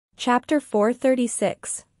Chapter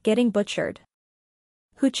 436, Getting Butchered.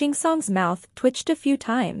 Hu Qingsong's mouth twitched a few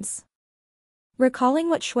times. Recalling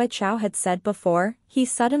what Xue Chao had said before, he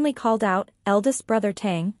suddenly called out, "Eldest brother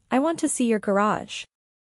Tang, I want to see your garage."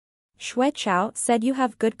 Xue Chao said, "You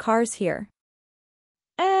have good cars here."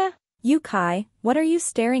 Yu Kai, what are you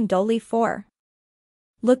staring dully for?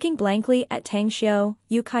 Looking blankly at Tang Xiu,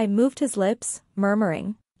 Yu Kai moved his lips,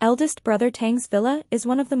 murmuring, "Eldest brother Tang's villa is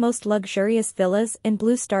one of the most luxurious villas in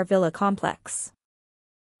Blue Star Villa Complex.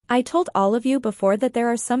 I told all of you before that there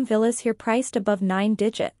are some villas here priced above 9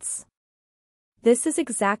 digits. This is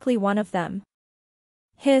exactly one of them."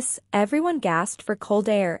 Hiss, everyone gasped for cold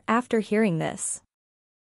air after hearing this.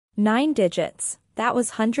 9 digits, that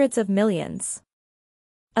was hundreds of millions.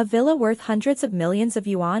 A villa worth hundreds of millions of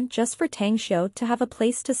yuan just for Tang Xiu to have a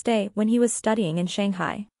place to stay when he was studying in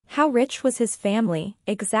Shanghai. How rich was his family,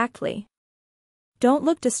 exactly? Don't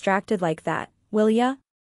look distracted like that, will ya?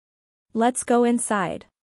 Let's go inside.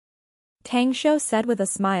 Tang Xiu said with a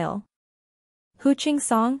smile. Hu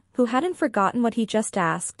Qingsong, who hadn't forgotten what he just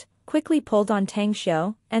asked, quickly pulled on Tang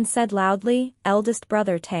Xiu and said loudly, "Eldest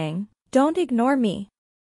brother Tang, don't ignore me.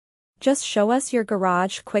 Just show us your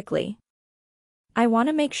garage quickly. I want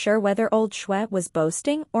to make sure whether old Xue was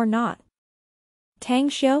boasting or not." Tang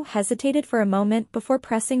Xiu hesitated for a moment before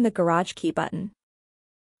pressing the garage key button.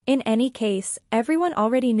 In any case, everyone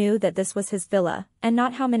already knew that this was his villa, and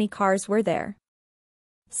not how many cars were there.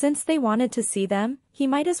 Since they wanted to see them, he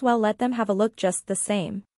might as well let them have a look just the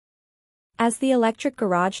same. As the electric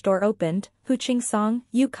garage door opened, Hu Qingsong,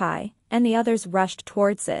 Yu Kai, and the others rushed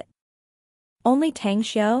towards it. Only Tang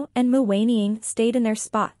Xiu and Mu Weining stayed in their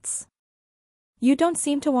spots. "You don't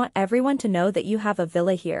seem to want everyone to know that you have a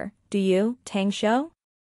villa here, do you, Tang Xiu?"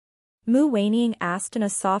 Mu Weining asked in a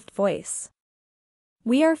soft voice.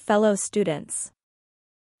 "We are fellow students.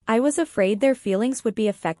 I was afraid their feelings would be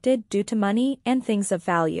affected due to money and things of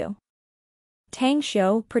value." Tang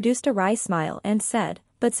Xiu produced a wry smile and said,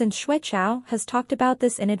 "But since Xue Chao has talked about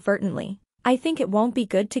this inadvertently, I think it won't be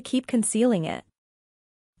good to keep concealing it.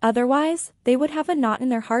 Otherwise, they would have a knot in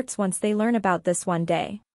their hearts once they learn about this one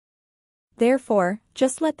day. Therefore,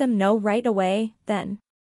 just let them know right away, then."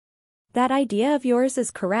 "That idea of yours is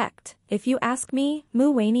correct, if you ask me,"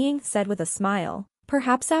 Mu Weining said with a smile.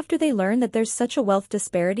 "Perhaps after they learn that there's such a wealth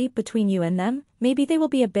disparity between you and them, maybe they will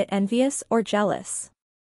be a bit envious or jealous.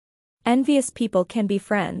 Envious people can be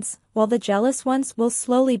friends, while the jealous ones will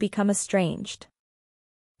slowly become estranged.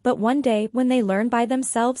 But one day when they learn by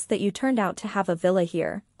themselves that you turned out to have a villa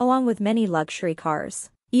here, along with many luxury cars,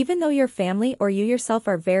 even though your family or you yourself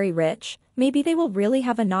are very rich, maybe they will really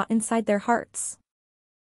have a knot inside their hearts.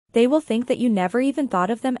 They will think that you never even thought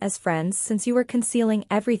of them as friends since you were concealing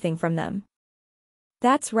everything from them."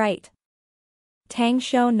 "That's right." Tang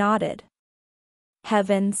Xiu nodded.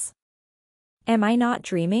 "Heavens! Am I not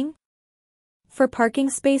dreaming? For parking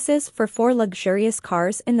spaces for 4 luxurious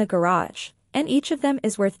cars in the garage, and each of them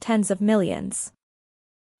is worth tens of millions.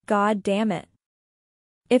 God damn it.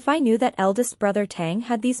 If I knew that eldest brother Tang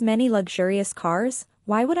had these many luxurious cars,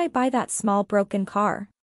 why would I buy that small broken car?"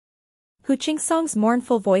 Hu Qingsong's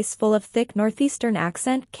mournful voice full of thick northeastern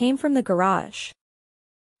accent came from the garage.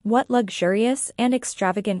 "What luxurious and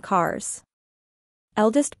extravagant cars?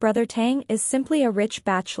 Eldest brother Tang is simply a rich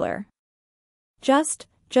bachelor. Just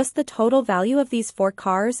the total value of these 4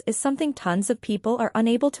 cars is something tons of people are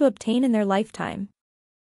unable to obtain in their lifetime.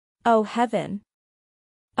 Oh heaven!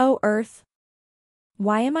 Oh earth!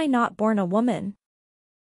 Why am I not born a woman?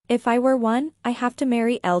 If I were one, I have to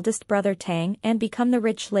marry eldest brother Tang and become the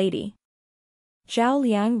rich lady." Zhao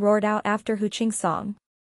Liang roared out after Hu Qingsong.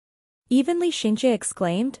 Even Li Xinjie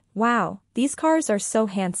exclaimed, "Wow, these cars are so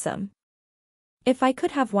handsome. If I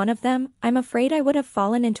could have one of them, I'm afraid I would have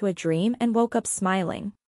fallen into a dream and woke up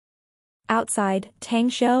smiling." Outside, Tang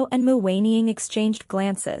Xiu and Mu Weining exchanged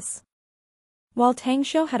glances. While Tang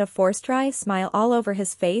Xiu had a forced wry smile all over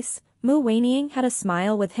his face, Mu Weining had a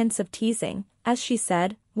smile with hints of teasing, as she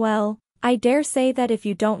said, "Well, I dare say that if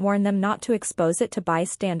you don't warn them not to expose it to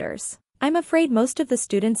bystanders, I'm afraid most of the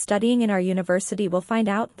students studying in our university will find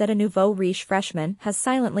out that a nouveau riche freshman has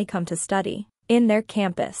silently come to study in their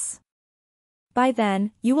campus. By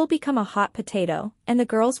then, you will become a hot potato, and the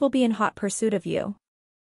girls will be in hot pursuit of you.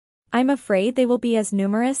 I'm afraid they will be as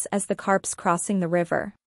numerous as the carps crossing the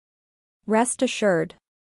river. Rest assured."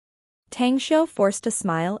 Tang Xiu forced a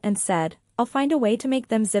smile and said, "I'll find a way to make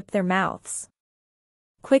them zip their mouths."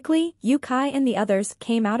 Quickly, Yu Kai and the others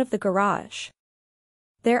came out of the garage.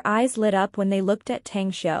 Their eyes lit up when they looked at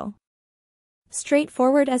Tang Xiu.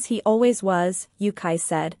 Straightforward as he always was, Yu Kai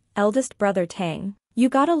said, "Eldest brother Tang, you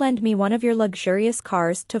gotta lend me one of your luxurious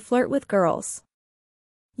cars to flirt with girls."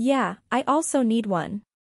 Yeah, I also need one.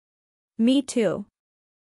 Me too.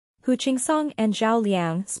 Hu Qingsong and Zhao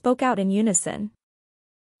Liang spoke out in unison.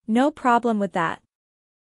 No problem with that.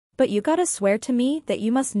 But you gotta swear to me that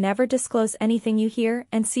you must never disclose anything you hear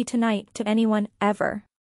and see tonight to anyone, ever.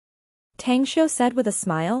 Tang Xiu said with a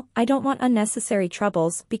smile, I don't want unnecessary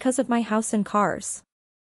troubles because of my house and cars.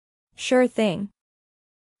 Sure thing.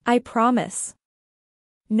 I promise.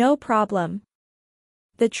 No problem.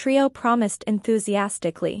 The trio promised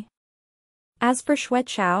enthusiastically. As for Xue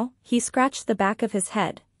Chao, he scratched the back of his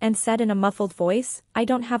head, and said in a muffled voice, I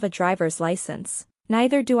don't have a driver's license,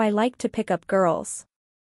 neither do I like to pick up girls.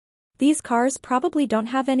 These cars probably don't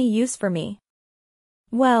have any use for me.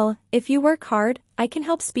 Well, if you work hard, I can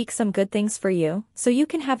help speak some good things for you, so you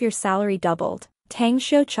can have your salary doubled. Tang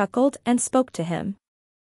Xiu chuckled and spoke to him.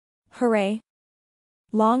 Hooray!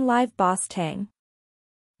 Long live Boss Tang.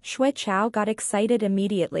 Xue Chao got excited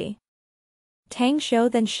immediately. Tang Xiu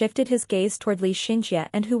then shifted his gaze toward Li Xinjie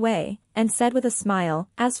and Hu Wei, and said with a smile,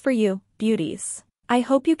 as for you, beauties, I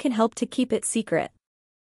hope you can help to keep it secret.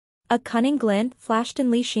 A cunning glint flashed in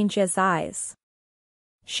Li Xinjie's eyes.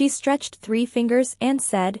 She stretched 3 fingers and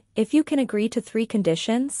said, if you can agree to 3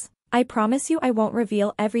 conditions, I promise you I won't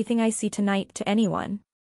reveal everything I see tonight to anyone.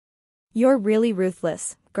 You're really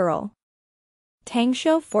ruthless, girl. Tang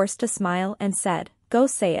Xiu forced a smile and said, go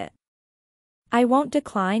say it. I won't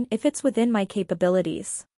decline if it's within my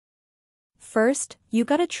capabilities. First, you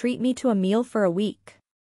gotta treat me to a meal for a week.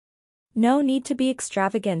 No need to be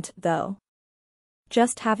extravagant, though.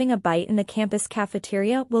 Just having a bite in the campus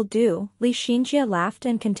cafeteria will do. Li Xinjie laughed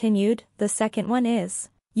and continued, the second one is,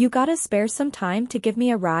 you gotta spare some time to give me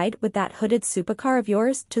a ride with that hooded supercar of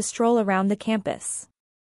yours to stroll around the campus.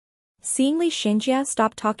 Seeing Li Xinjie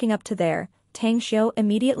stop talking up to there, Tang Xiu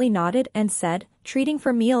immediately nodded and said, treating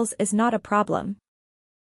for meals is not a problem.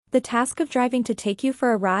 The task of driving to take you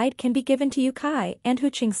for a ride can be given to Yu Kai and Hu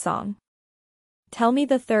Qingsong. Tell me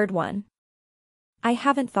the third one. I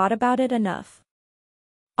haven't thought about it enough.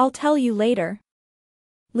 I'll tell you later.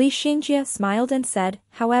 Li Xinjie smiled and said,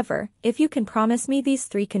 however, if you can promise me these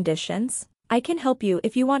 3 conditions, I can help you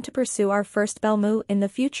if you want to pursue our first belle mu in the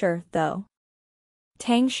future, though.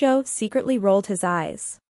 Tang Xiu secretly rolled his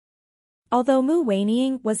eyes. Although Mu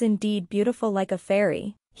Weining was indeed beautiful like a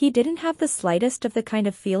fairy, he didn't have the slightest of the kind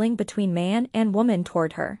of feeling between man and woman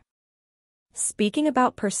toward her. Speaking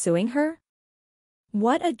about pursuing her?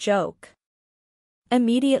 What a joke.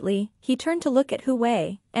 Immediately, he turned to look at Hu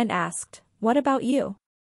Wei, and asked, what about you?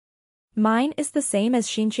 Mine is the same as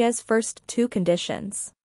Xinjie's first 2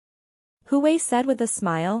 conditions. Hu Wei said with a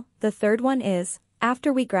smile, the third one is,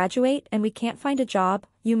 after we graduate and we can't find a job,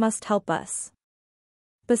 you must help us.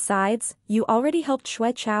 Besides, you already helped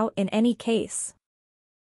Xue Chao in any case.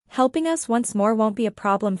 Helping us once more won't be a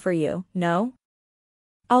problem for you, no?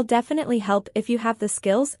 I'll definitely help if you have the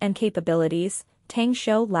skills and capabilities, Tang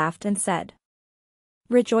Xiu laughed and said.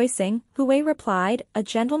 Rejoicing, Hu Wei replied, a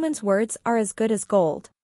gentleman's words are as good as gold.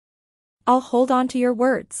 I'll hold on to your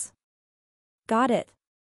words. Got it.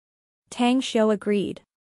 Tang Xiu agreed.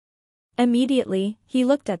 Immediately, he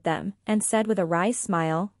looked at them, and said with a wry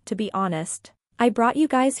smile, to be honest, I brought you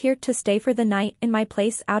guys here to stay for the night in my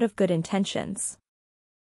place out of good intentions.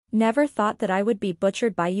 Never thought that I would be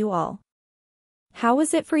butchered by you all. How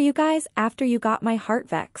was it for you guys after you got my heart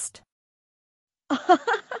vexed?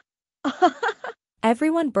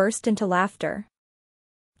 Everyone burst into laughter.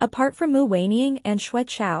 Apart from Mu Weining and Xue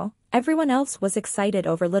Chao, everyone else was excited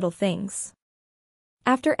over little things.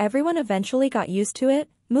 After everyone eventually got used to it,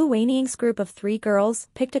 Mu Weining's group of 3 girls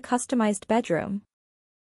picked a customized bedroom.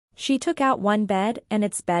 She took out one bed and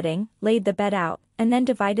its bedding, laid the bed out, and then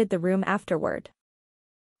divided the room afterward.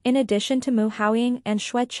 In addition to Mu Haoying and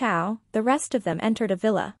Xue Chao, the rest of them entered a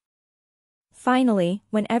villa. Finally,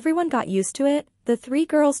 when everyone got used to it, the 3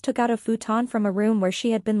 girls took out a futon from a room where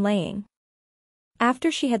she had been laying.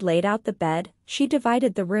 After she had laid out the bed, she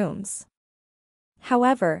divided the rooms.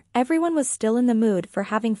 However, everyone was still in the mood for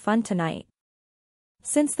having fun tonight.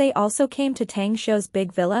 Since they also came to Tang Xiu's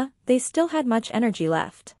big villa, they still had much energy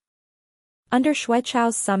left. Under Xue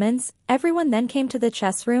Chao's summons, everyone then came to the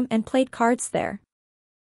chess room and played cards there.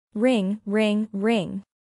 Ring, ring, ring.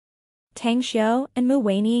 Tang Xiu and Mu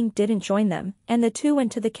Weining didn't join them, and the 2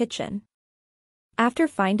 went to the kitchen. After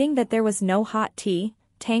finding that there was no hot tea,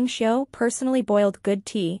 Tang Xiu personally boiled good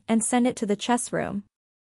tea and sent it to the chess room.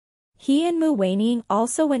 He and Mu Weining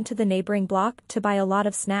also went to the neighboring block to buy a lot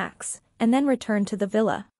of snacks, and then returned to the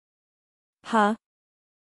villa. Huh?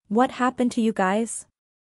 What happened to you guys?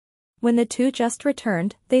 When the 2 just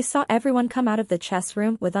returned, they saw everyone come out of the chess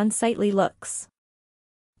room with unsightly looks.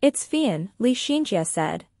 It's Fian, Li Xinjie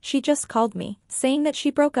said, she just called me, saying that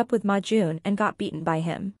she broke up with Ma Jun and got beaten by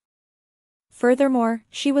him. Furthermore,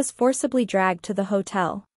 she was forcibly dragged to the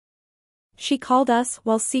hotel. She called us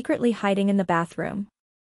while secretly hiding in the bathroom.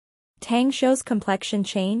 Tang Xiu's complexion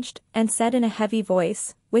changed, and said in a heavy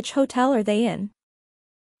voice, "Which hotel are they in?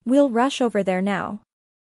 We'll rush over there now."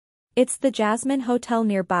 "It's the Jasmine Hotel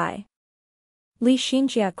nearby," Li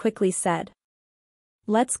Xinjia quickly said.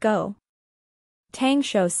 "Let's go," Tang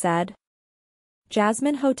Xiu said.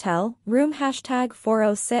 Jasmine Hotel, room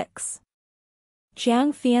 #406.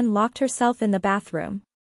 Jiang Fian locked herself in the bathroom.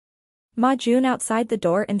 Ma Jun outside the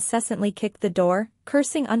door incessantly kicked the door,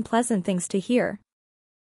 cursing unpleasant things to hear.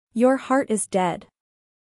 "Your heart is dead.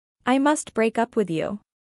 I must break up with you,"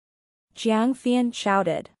 Jiang Fian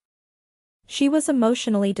shouted. She was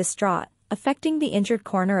emotionally distraught, affecting the injured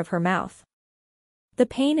corner of her mouth. The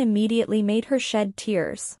pain immediately made her shed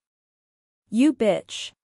tears. "You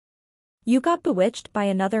bitch. You got bewitched by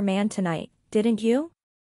another man tonight, didn't you?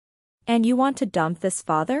 And you want to dump this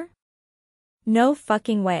father? No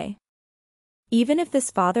fucking way. Even if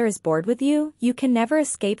this father is bored with you, you can never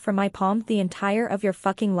escape from my palm the entire of your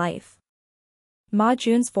fucking life." Ma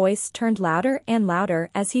Jun's voice turned louder and louder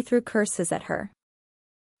as he threw curses at her.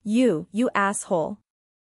 You asshole."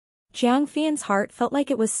 Jiang Fian's heart felt like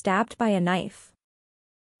it was stabbed by a knife.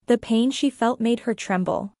 The pain she felt made her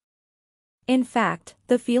tremble. In fact,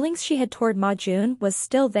 the feelings she had toward Ma Jun was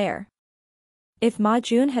still there. If Ma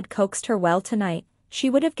Jun had coaxed her well tonight, she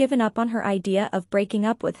would have given up on her idea of breaking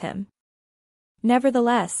up with him.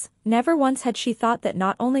 Nevertheless, never once had she thought that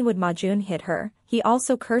not only would Ma Jun hit her, he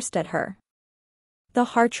also cursed at her. The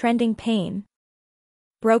heart-rending pain.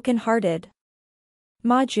 Broken-hearted.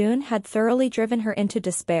 Ma Jun had thoroughly driven her into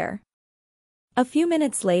despair. A few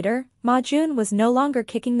minutes later, Ma Jun was no longer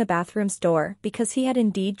kicking the bathroom's door because he had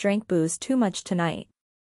indeed drank booze too much tonight.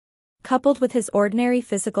 Coupled with his ordinary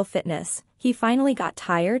physical fitness, he finally got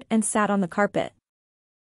tired and sat on the carpet.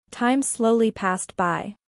 Time slowly passed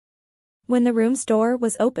by. When the room's door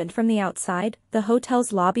was opened from the outside, the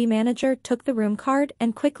hotel's lobby manager took the room card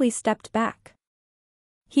and quickly stepped back.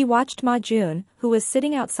 He watched Ma Jun, who was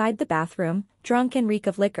sitting outside the bathroom, drunk and reek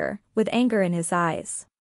of liquor, with anger in his eyes.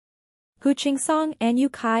 Hu Qingsong and Yu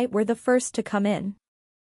Kai were the first to come in.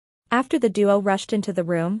 After the duo rushed into the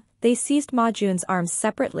room, they seized Ma Jun's arms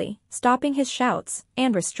separately, stopping his shouts,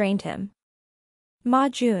 and restrained him. "Ma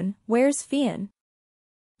Jun, where's Fian?"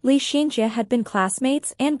 Li Xinjie had been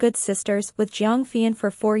classmates and good sisters with Jiang Fian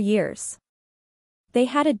for 4 years. They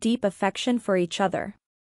had a deep affection for each other.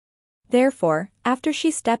 Therefore, after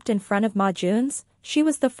she stepped in front of Ma Jun's, she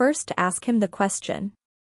was the first to ask him the question.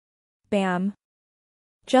 Bam!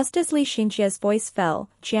 Just as Li Xinjie's voice fell,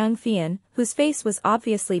 Jiang Fian, whose face was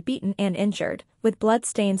obviously beaten and injured, with blood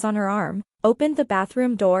stains on her arm, opened the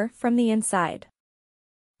bathroom door from the inside.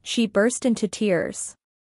 She burst into tears.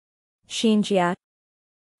 "Xinjie.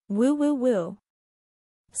 Woo woo woo."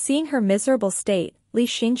 Seeing her miserable state, Li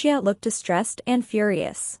Xinjie looked distressed and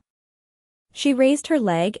furious. She raised her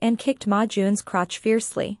leg and kicked Ma Jun's crotch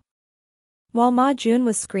fiercely. While Ma Jun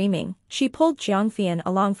was screaming, she pulled Jiang Fian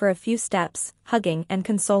along for a few steps, hugging and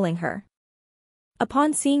consoling her.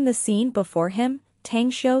 Upon seeing the scene before him,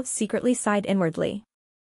 Tang Xiu secretly sighed inwardly.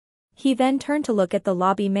 He then turned to look at the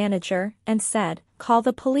lobby manager and said, "Call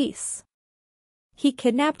the police. He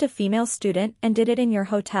kidnapped a female student and did it in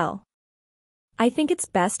your hotel. I think it's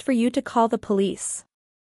best for you to call the police."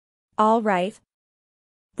 "All right."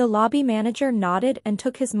 The lobby manager nodded and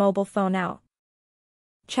took his mobile phone out.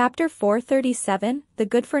 Chapter 437, The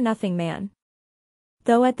Good-for-Nothing Man.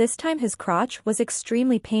 Though at this time his crotch was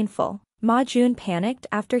extremely painful, Ma Jun panicked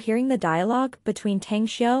after hearing the dialogue between Tang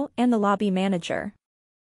Xiu and the lobby manager.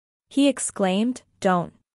 He exclaimed,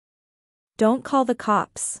 Don't call the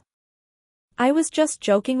cops. I was just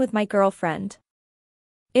joking with my girlfriend.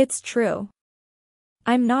 It's true.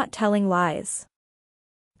 I'm not telling lies."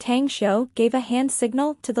 Tang Xiu gave a hand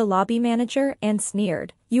signal to the lobby manager and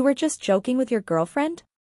sneered, "You were just joking with your girlfriend?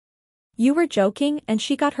 You were joking and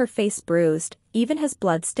she got her face bruised, even has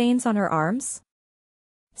blood stains on her arms?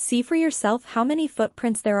 See for yourself how many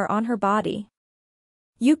footprints there are on her body.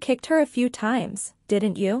 You kicked her a few times,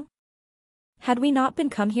 didn't you? Had we not been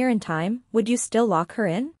come here in time, would you still lock her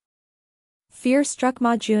in?" Fear struck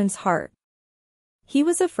Ma Jun's heart. He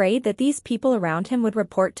was afraid that these people around him would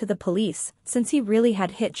report to the police, since he really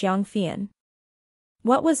had hit Jiang Fian.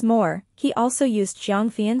 What was more, he also used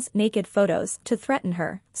Jiang Fian's naked photos to threaten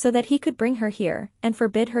her, so that he could bring her here, and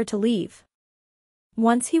forbid her to leave.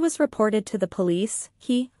 Once he was reported to the police,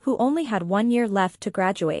 he, who only had 1 year left to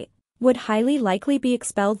graduate, would highly likely be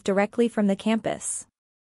expelled directly from the campus.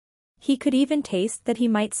 He could even taste that he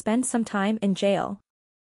might spend some time in jail.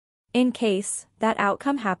 In case that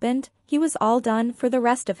outcome happened, he was all done for the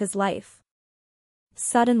rest of his life.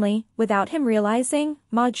 Suddenly, without him realizing,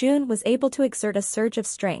 Ma Jun was able to exert a surge of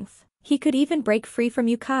strength. He could even break free from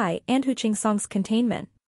Yukai and Hu Qingsong's containment.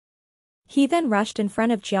 He then rushed in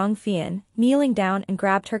front of Jiang Fian, kneeling down and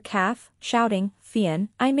grabbed her calf, shouting, "Fian,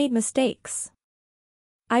 I made mistakes.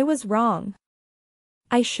 I was wrong.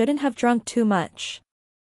 I shouldn't have drunk too much.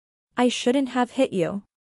 I shouldn't have hit you.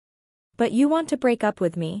 But you want to break up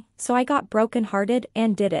with me, so I got broken-hearted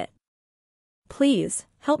and did it. Please,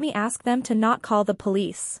 help me ask them to not call the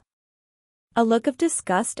police." A look of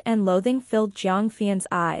disgust and loathing filled Jiang Fian's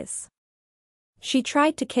eyes. She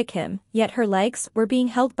tried to kick him, yet her legs were being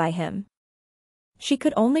held by him. She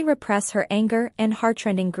could only repress her anger and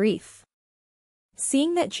heartrending grief.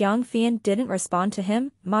 Seeing that Jiang Fian didn't respond to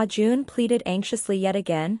him, Ma Jun pleaded anxiously yet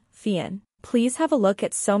again, "Fian, please have a look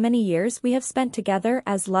at so many years we have spent together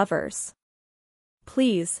as lovers.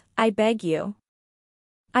 Please, I beg you.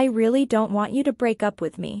 I really don't want you to break up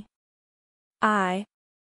with me. I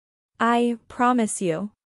promise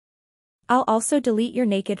you. I'll also delete your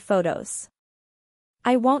naked photos.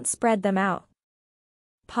 I won't spread them out."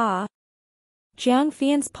 Pa. Jiang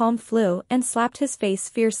Fian's palm flew and slapped his face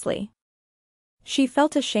fiercely. She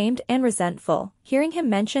felt ashamed and resentful, hearing him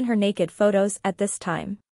mention her naked photos at this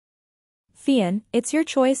time. "Fian, it's your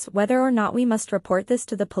choice whether or not we must report this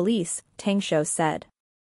to the police," Tang Shou said.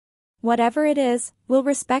 "Whatever it is, we'll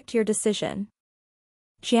respect your decision."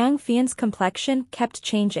 Jiang Fian's complexion kept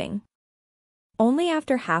changing. Only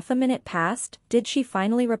after half a minute passed did she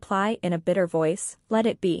finally reply in a bitter voice, "Let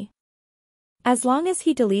it be. As long as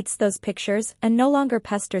he deletes those pictures and no longer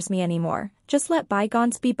pesters me anymore, just let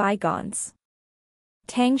bygones be bygones."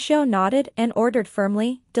 Tang Shou nodded and ordered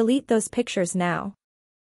firmly, "Delete those pictures now."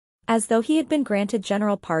 As though he had been granted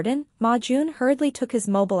general pardon, Ma Jun hurriedly took his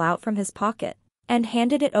mobile out from his pocket and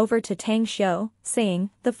handed it over to Tang Shou, saying,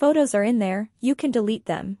 "The photos are in there, you can delete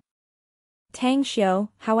them." Tang Shou,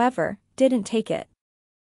 however, didn't take it.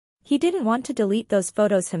 He didn't want to delete those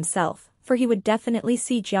photos himself, for he would definitely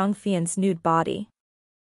see Jiang Fian's nude body.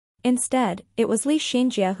 Instead, it was Li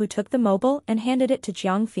Xinjie who took the mobile and handed it to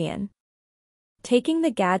Jiang Fian. Taking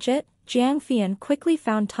the gadget, Jiang Fian quickly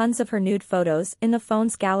found tons of her nude photos in the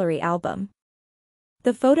phone's gallery album.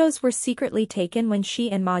 The photos were secretly taken when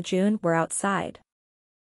she and Ma Jun were outside.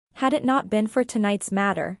 Had it not been for tonight's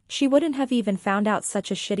matter, she wouldn't have even found out such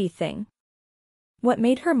a shitty thing. What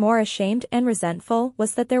made her more ashamed and resentful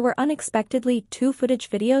was that there were unexpectedly 2 footage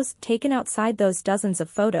videos taken outside those dozens of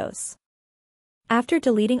photos. After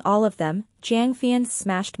deleting all of them, Jiang Fian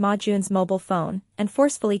smashed Ma Jun's mobile phone and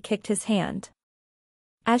forcefully kicked his hand.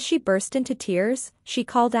 As she burst into tears, she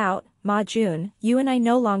called out, "Ma Jun, you and I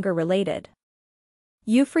no longer related.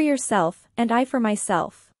 You for yourself, and I for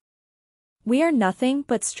myself. We are nothing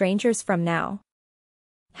but strangers from now."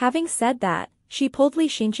 Having said that, she pulled Li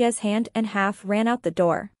Xinjie's hand and half ran out the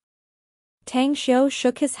door. Tang Shou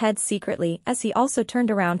shook his head secretly as he also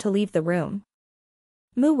turned around to leave the room.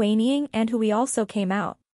 Mu Weining and Hui also came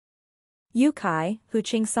out. Yu Kai, Hu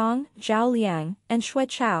Qingsong, Zhao Liang, and Shui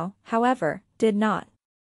Chao, however, did not.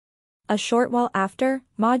 A short while after,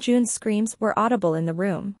 Ma Jun's screams were audible in the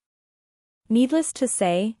room. Needless to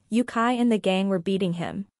say, Yu Kai and the gang were beating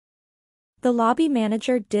him. The lobby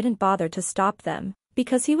manager didn't bother to stop them,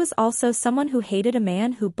 because he was also someone who hated a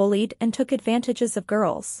man who bullied and took advantages of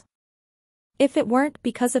girls. If it weren't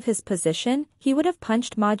because of his position, he would have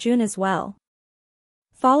punched Ma Jun as well.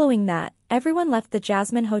 Following that, everyone left the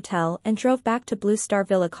Jasmine Hotel and drove back to Blue Star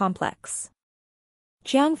Villa complex.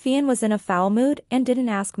 Jiang Fian was in a foul mood and didn't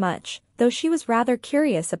ask much, though she was rather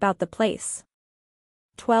curious about the place.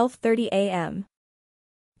 12:30 a.m.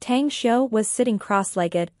 Tang Shou was sitting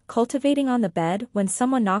cross-legged, cultivating on the bed when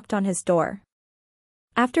someone knocked on his door.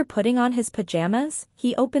 After putting on his pajamas,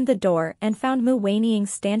 he opened the door and found Mu Weining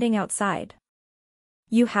standing outside.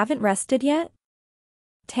 "You haven't rested yet?"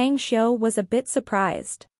 Tang Shou was a bit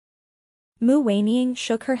surprised. Mu Weining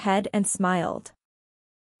shook her head and smiled.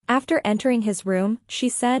 After entering his room, she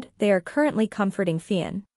said, "They are currently comforting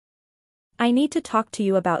Fian. I need to talk to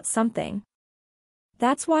you about something.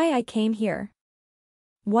 That's why I came here."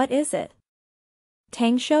 "What is it?"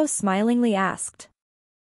 Tang Shou smilingly asked.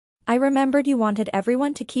 "I remembered you wanted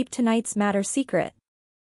everyone to keep tonight's matter secret.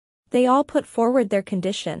 They all put forward their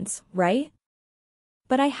conditions, right?"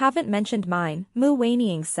 "But I haven't mentioned mine," Mu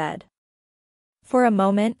Weining said. For a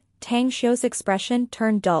moment, Tang Shou's expression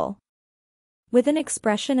turned dull. With an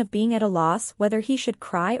expression of being at a loss whether he should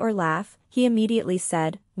cry or laugh, he immediately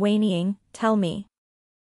said, "Weining, tell me.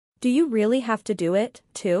 Do you really have to do it,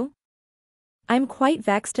 too? I'm quite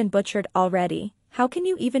vexed and butchered already, how can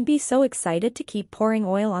you even be so excited to keep pouring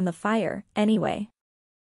oil on the fire, anyway?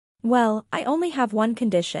 Well, I only have one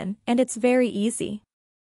condition, and it's very easy.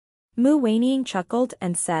 Mu Weining chuckled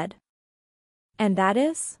and said. And that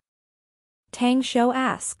is? Tang Xiu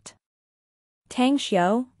asked. Tang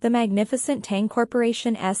Xiu, the magnificent Tang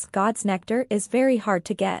Corporation's God's nectar is very hard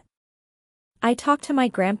to get. I talked to my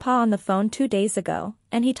grandpa on the phone 2 days ago,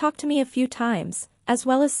 and he talked to me a few times, as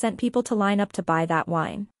well as sent people to line up to buy that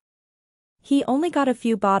wine. He only got a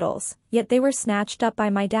few bottles, yet they were snatched up by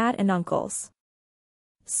my dad and uncles.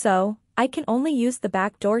 So, I can only use the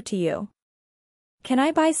back door to you. Can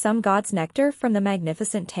I buy some God's nectar from the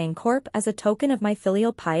magnificent Tang Corp as a token of my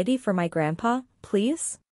filial piety for my grandpa,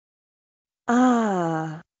 please?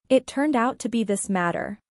 It turned out to be this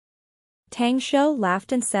matter. Tang Xiu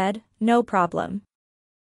laughed and said, no problem.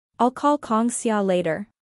 I'll call Kong Xia later.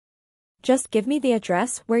 Just give me the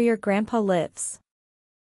address where your grandpa lives.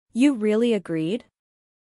 You really agreed?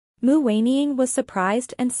 Mu Weining was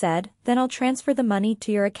surprised and said, then I'll transfer the money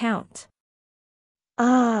to your account.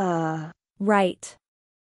 Right.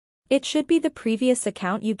 It should be the previous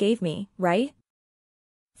account you gave me, right?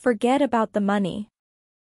 Forget about the money.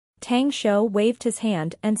 Tang Xiu waved his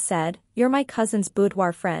hand and said, you're my cousin's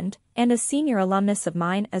boudoir friend, and a senior alumnus of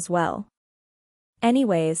mine as well.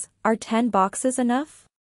 Anyways, are 10 boxes enough?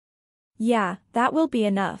 Yeah, that will be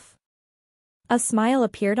enough. A smile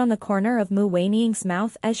appeared on the corner of Mu Weining's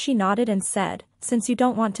mouth as she nodded and said, since you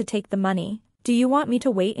don't want to take the money, do you want me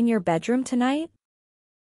to wait in your bedroom tonight?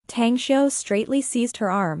 Tang Xiu straightly seized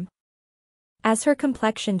her arm. As her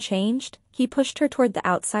complexion changed, he pushed her toward the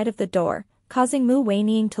outside of the door, causing Mu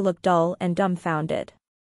Weining to look dull and dumbfounded.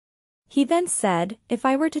 He then said, if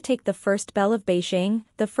I were to take the first belle of Beijing,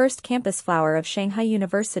 the first campus flower of Shanghai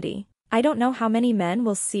University, I don't know how many men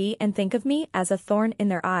will see and think of me as a thorn in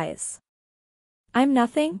their eyes. I'm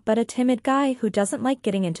nothing but a timid guy who doesn't like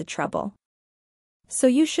getting into trouble. So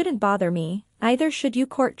you shouldn't bother me, either should you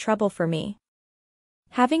court trouble for me.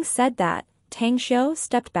 Having said that, Tang Xiu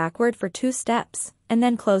stepped backward for 2 steps, and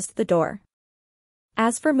then closed the door.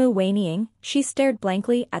 As for Mu Weining, she stared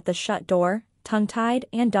blankly at the shut door, tongue-tied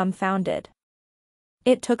and dumbfounded.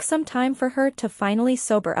 It took some time for her to finally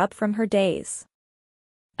sober up from her daze.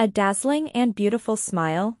 A dazzling and beautiful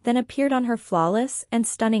smile then appeared on her flawless and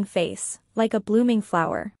stunning face, like a blooming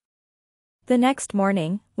flower. The next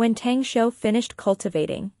morning, when Tang Xiu finished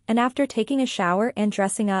cultivating, and after taking a shower and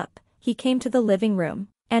dressing up, he came to the living room,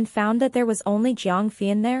 and found that there was only Jiang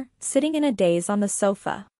Fian there, sitting in a daze on the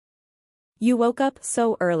sofa. You woke up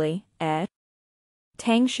so early, eh?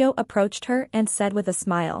 Tang Xiu approached her and said with a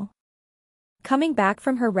smile. Coming back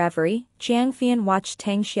from her reverie, Jiang Fian watched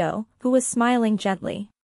Tang Xiu, who was smiling gently.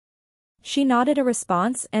 She nodded a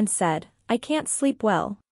response and said, I can't sleep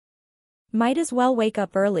well. Might as well wake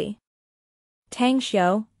up early. Tang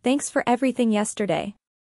Xiu, thanks for everything yesterday.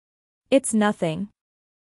 It's nothing.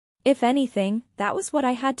 If anything, that was what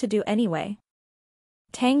I had to do anyway.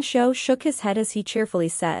 Tang Xiu shook his head as he cheerfully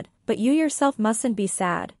said, but you yourself mustn't be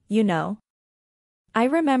sad, you know. I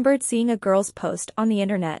remembered seeing a girl's post on the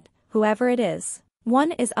internet, whoever it is.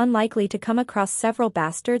 One is unlikely to come across several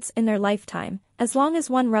bastards in their lifetime, as long as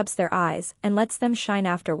one rubs their eyes and lets them shine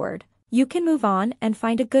afterward. You can move on and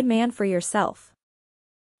find a good man for yourself.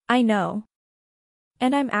 I know.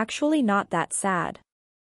 And I'm actually not that sad.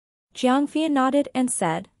 Jiang Fian nodded and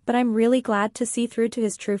said, but I'm really glad to see through to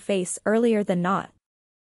his true face earlier than not.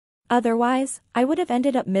 Otherwise, I would have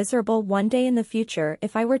ended up miserable one day in the future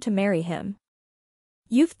if I were to marry him.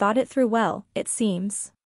 You've thought it through well, it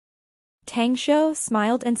seems. Tang Xiu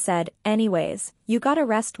smiled and said, anyways, you gotta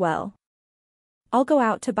rest well. I'll go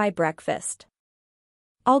out to buy breakfast.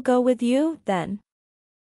 I'll go with you, then.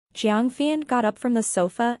 Jiang Fian got up from the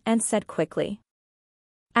sofa and said quickly.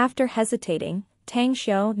 After hesitating, Tang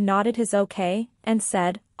Xiu nodded his okay, and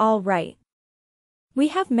said, all right. We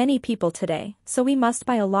have many people today, so we must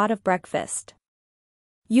buy a lot of breakfast.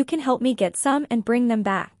 You can help me get some and bring them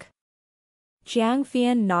back. Jiang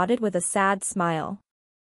Fian nodded with a sad smile.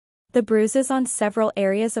 The bruises on several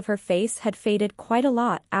areas of her face had faded quite a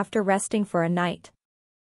lot after resting for a night.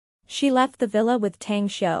 She left the villa with Tang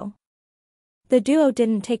Xiu. The duo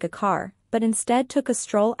didn't take a car, but instead took a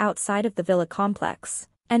stroll outside of the villa complex,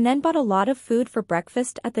 and then bought a lot of food for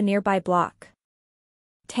breakfast at the nearby block.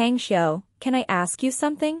 Tang Xiu, can I ask you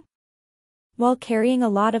something? While carrying a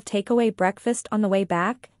lot of takeaway breakfast on the way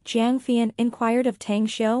back, Jiang Fian inquired of Tang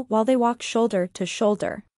Xiu while they walked shoulder to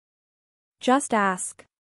shoulder. Just ask.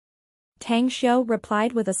 Tang Xiu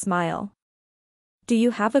replied with a smile. Do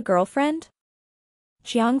you have a girlfriend?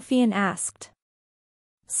 Jiang Fian asked.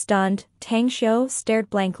 Stunned, Tang Xiu stared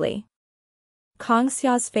blankly. Kang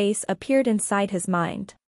Xia's face appeared inside his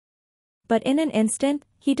mind. But in an instant,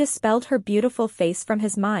 he dispelled her beautiful face from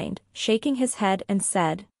his mind, shaking his head and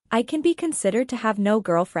said, I can be considered to have no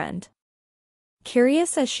girlfriend.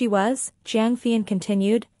 Curious as she was, Jiang Fian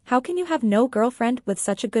continued, how can you have no girlfriend with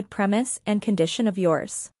such a good premise and condition of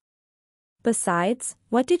yours? Besides,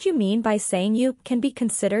 what did you mean by saying you can be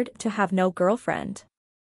considered to have no girlfriend?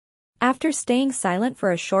 After staying silent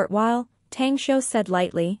for a short while, Tang Xiu said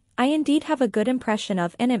lightly, I indeed have a good impression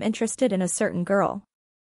of and am interested in a certain girl.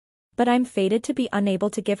 But I'm fated to be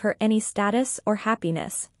unable to give her any status or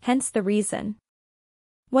happiness, hence the reason.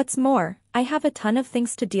 What's more, I have a ton of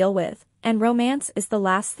things to deal with, and romance is the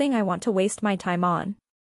last thing I want to waste my time on.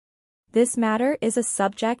 This matter is a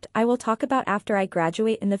subject I will talk about after I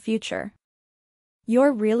graduate in the future.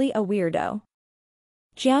 You're really a weirdo.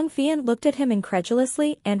 Jiang Fian looked at him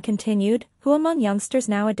incredulously and continued, who among youngsters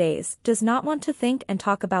nowadays does not want to think and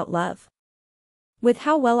talk about love? With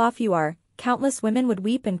how well off you are, countless women would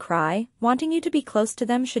weep and cry, wanting you to be close to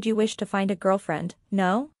them should you wish to find a girlfriend,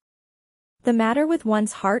 no? The matter with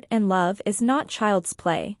one's heart and love is not child's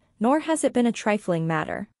play, nor has it been a trifling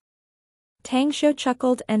matter. Tang Xiu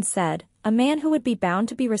chuckled and said, a man who would be bound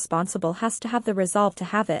to be responsible has to have the resolve to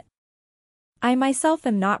have it. I myself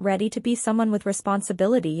am not ready to be someone with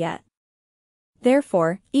responsibility yet.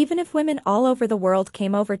 Therefore, even if women all over the world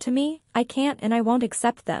came over to me, I can't and I won't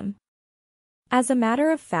accept them. As a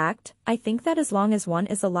matter of fact, I think that as long as one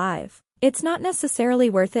is alive, it's not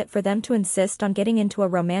necessarily worth it for them to insist on getting into a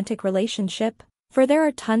romantic relationship, for there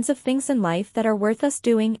are tons of things in life that are worth us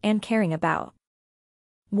doing and caring about.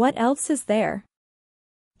 What else is there?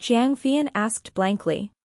 Jiang Fian asked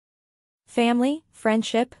blankly. Family,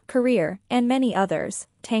 friendship, career, and many others,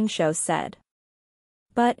 Tang Xiu said.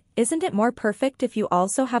 But, isn't it more perfect if you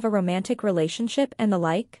also have a romantic relationship and the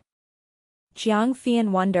like? Jiang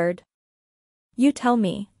Fian wondered. You tell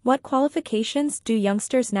me, what qualifications do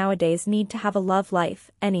youngsters nowadays need to have a love life,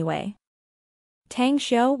 anyway? Tang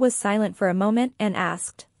Xiu was silent for a moment and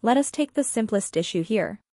asked, let us take the simplest issue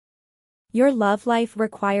here. Your love life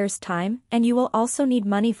requires time, and you will also need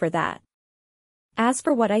money for that. As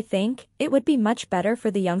for what I think, it would be much better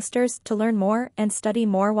for the youngsters to learn more and study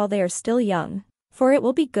more while they are still young, for it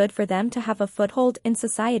will be good for them to have a foothold in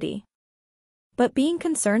society. But being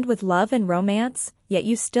concerned with love and romance, yet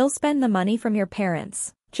you still spend the money from your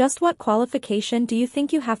parents, just what qualification do you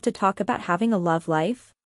think you have to talk about having a love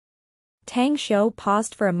life? Tang Xiu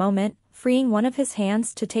paused for a moment, freeing one of his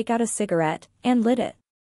hands to take out a cigarette, and lit it.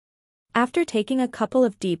 After taking a couple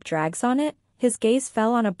of deep drags on it, his gaze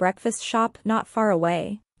fell on a breakfast shop not far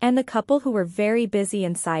away, and the couple who were very busy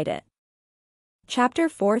inside it. Chapter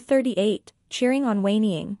 438, Cheering on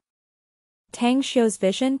Wei. Tang Xiu's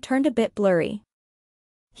vision turned a bit blurry.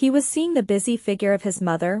 He was seeing the busy figure of his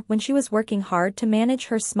mother when she was working hard to manage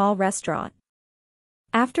her small restaurant.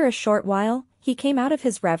 After a short while, he came out of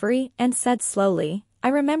his reverie and said slowly, I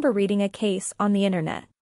remember reading a case on the internet.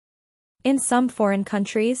 In some foreign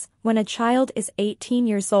countries, when a child is 18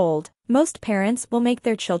 years old, most parents will make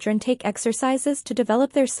their children take exercises to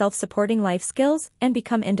develop their self-supporting life skills and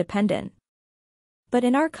become independent. But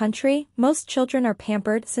in our country, most children are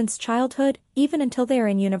pampered since childhood, even until they are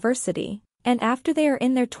in university, and after they are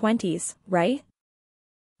in their 20s, right?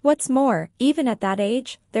 What's more, even at that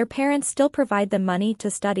age, their parents still provide them money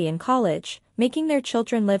to study in college, making their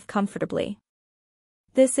children live comfortably.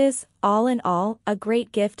 This is, all in all, a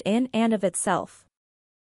great gift in and of itself.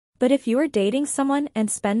 But if you are dating someone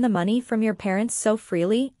and spend the money from your parents so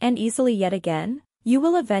freely and easily yet again, you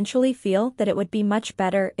will eventually feel that it would be much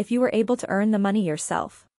better if you were able to earn the money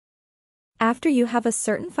yourself. After you have a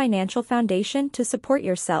certain financial foundation to support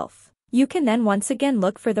yourself, you can then once again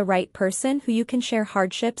look for the right person who you can share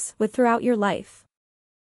hardships with throughout your life.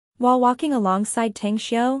 While walking alongside Tang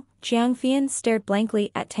Xiu, Jiang Fian stared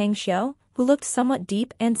blankly at Tang Xiu, who looked somewhat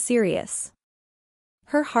deep and serious.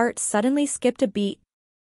 Her heart suddenly skipped a beat.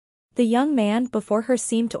 The young man before her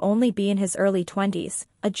seemed to only be in his early 20s,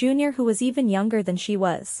 a junior who was even younger than she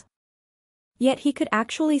was. Yet he could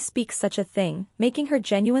actually speak such a thing, making her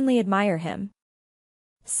genuinely admire him.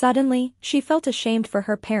 Suddenly, she felt ashamed for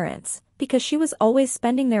her parents, because she was always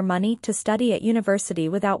spending their money to study at university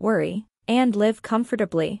without worry, and live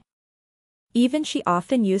comfortably. Even she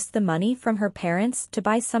often used the money from her parents to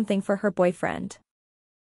buy something for her boyfriend.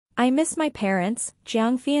 I miss my parents,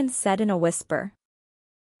 Jiang Fian said in a whisper.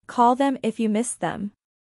 Call them if you miss them.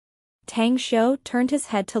 Tang Xiu turned his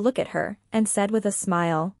head to look at her, and said with a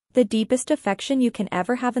smile, the deepest affection you can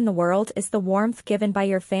ever have in the world is the warmth given by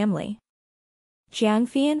your family. Jiang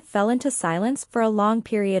Fian fell into silence for a long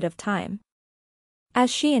period of time. As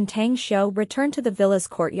she and Tang Xiu returned to the villa's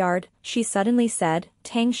courtyard, she suddenly said,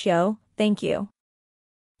 "Tang Xiu, thank you."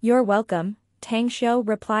 "You're welcome," Tang Xiu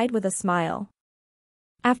replied with a smile.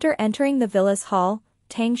 After entering the villa's hall,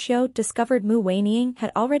 Tang Xiu discovered Mu Weining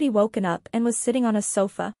had already woken up and was sitting on a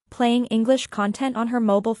sofa, playing English content on her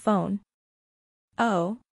mobile phone.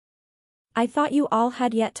 "Oh. I thought you all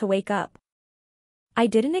had yet to wake up. I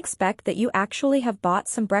didn't expect that you actually have bought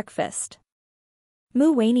some breakfast,"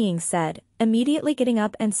 Mu Weining said, immediately getting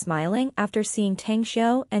up and smiling after seeing Tang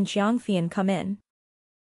Xiu and Jiang Fian come in.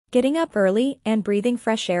 "Getting up early and breathing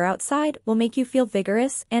fresh air outside will make you feel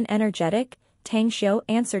vigorous and energetic," Tang Xiu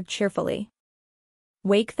answered cheerfully.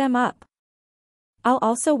 "Wake them up. I'll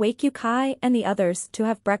also wake you Kai and the others to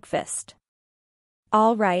have breakfast."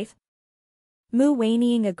 "All right." Mu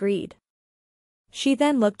Weining agreed. She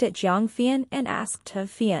then looked at Jiang Fian and asked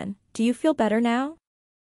Fian, "Do you feel better now?"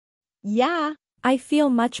 "Yeah. "I feel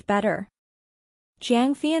much better."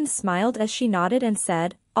 Jiang Fian smiled as she nodded and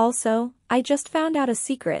said, "Also, I just found out a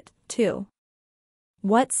secret, too."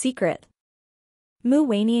 "What secret?" Mu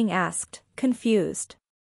Weining asked, confused.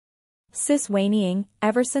 "Sis Weining,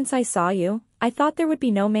 ever since I saw you, I thought there would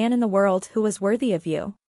be no man in the world who was worthy of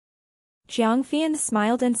you." Jiang Fian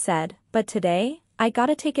smiled and said, "But today, I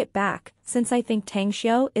gotta take it back, since I think Tang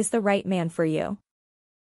Xiu is the right man for you.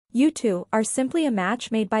 You two are simply a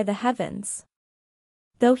match made by the heavens."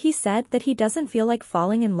 Though he said that he doesn't feel like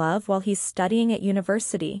falling in love while he's studying at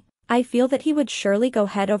university, I feel that he would surely go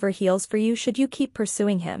head over heels for you should you keep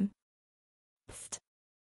pursuing him. Pfft.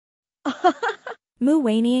 Mu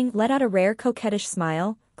Weining let out a rare coquettish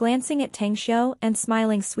smile, glancing at Tang Xiu and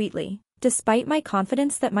smiling sweetly. "Despite my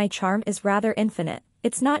confidence that my charm is rather infinite,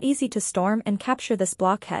 it's not easy to storm and capture this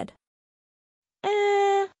blockhead."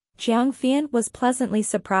 Jiang Fian was pleasantly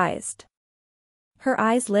surprised. Her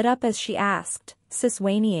eyes lit up as she asked, "Sis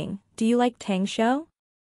Weining, do you like Tang Xiu?"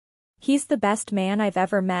 "He's the best man I've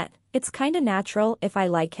ever met, it's kinda natural if I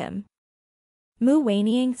like him," Mu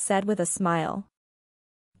Weining said with a smile.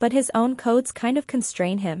 "But his own codes kind of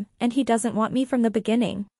constrain him, and he doesn't want me from the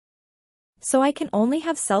beginning. So I can only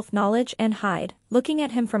have self-knowledge and hide, looking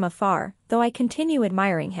at him from afar, though I continue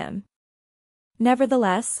admiring him.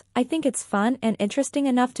 Nevertheless, I think it's fun and interesting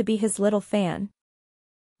enough to be his little fan."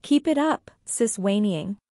 "Keep it up, Sis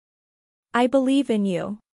Weining. I believe in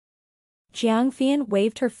you." Jiang Fian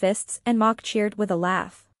waved her fists and mock-cheered with a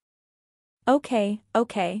laugh.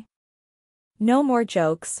 Okay. No more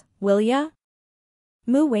jokes, will ya?"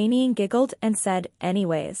 Mu Weining giggled and said,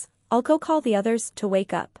 "Anyways, I'll go call the others to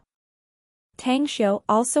wake up." Tang Xiu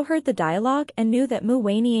also heard the dialogue and knew that Mu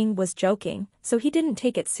Weining was joking, so he didn't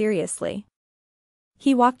take it seriously.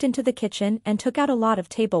 He walked into the kitchen and took out a lot of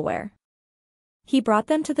tableware. He brought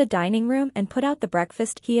them to the dining room and put out the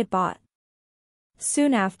breakfast he had bought.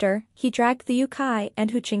 Soon after, he dragged the Yu Kai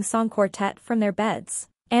and Hu Song quartet from their beds,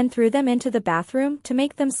 and threw them into the bathroom to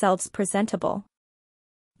make themselves presentable.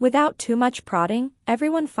 Without too much prodding,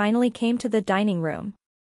 everyone finally came to the dining room.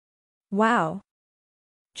 Wow.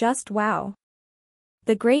 Just wow.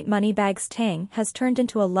 The great moneybags Tang has turned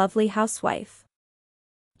into a lovely housewife.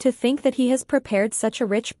 To think that he has prepared such a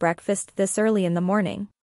rich breakfast this early in the morning.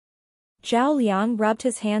 Zhao Liang rubbed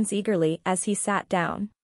his hands eagerly as he sat down.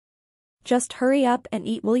 "Just hurry up and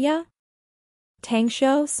eat, will ya?" Tang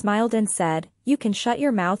Xiu smiled and said, "You can shut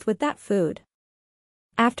your mouth with that food."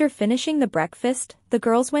 After finishing the breakfast, the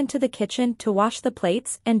girls went to the kitchen to wash the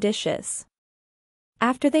plates and dishes.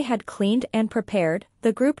 After they had cleaned and prepared,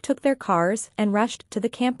 the group took their cars and rushed to the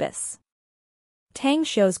campus. Tang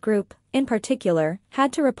Xiu's group, in particular,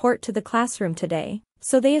 had to report to the classroom today,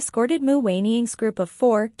 so they escorted Mu Weining's group of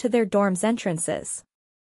 4 to their dorms' entrances.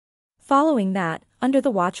 Following that, under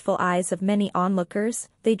the watchful eyes of many onlookers,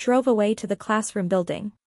 they drove away to the classroom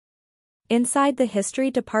building. Inside the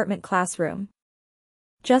history department classroom.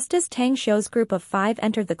 Just as Tang Xiu's group of 5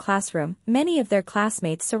 entered the classroom, many of their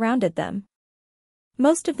classmates surrounded them.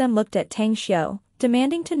 Most of them looked at Tang Xiu,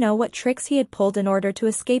 demanding to know what tricks he had pulled in order to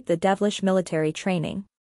escape the devilish military training.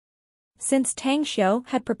 Since Tang Xiu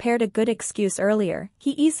had prepared a good excuse earlier,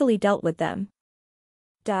 he easily dealt with them.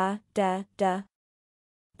 Da.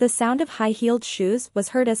 The sound of high-heeled shoes was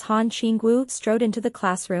heard as Han Qinggu strode into the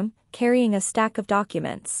classroom, carrying a stack of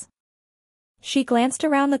documents. She glanced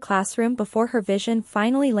around the classroom before her vision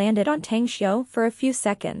finally landed on Tang Xiu for a few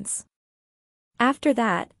seconds. After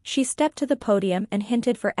that, she stepped to the podium and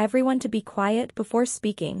hinted for everyone to be quiet before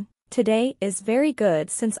speaking. "Today is very good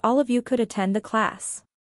since all of you could attend the class.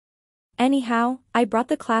 Anyhow, I brought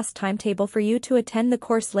the class timetable for you to attend the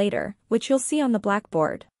course later, which you'll see on the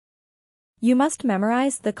blackboard. You must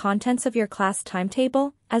memorize the contents of your class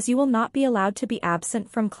timetable, as you will not be allowed to be absent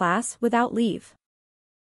from class without leave.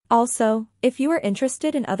 Also, if you are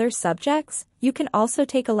interested in other subjects, you can also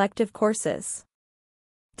take elective courses.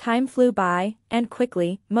 Time flew by, and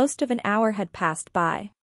quickly, most of an hour had passed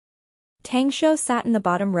by. Tang Xiu sat in the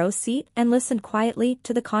bottom row seat and listened quietly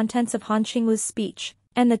to the contents of Han Qingwu's speech,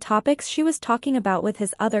 and the topics she was talking about with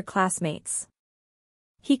his other classmates.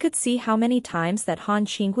 He could see how many times that Han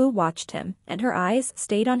Qingwu watched him, and her eyes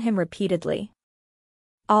stayed on him repeatedly.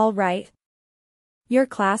 All right. Your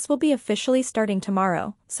class will be officially starting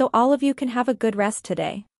tomorrow, so all of you can have a good rest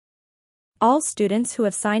today. All students who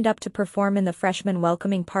have signed up to perform in the freshman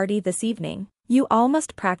welcoming party this evening, you all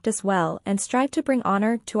must practice well and strive to bring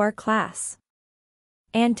honor to our class.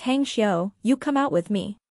 And Tang Xiu, you come out with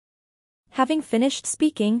me. Having finished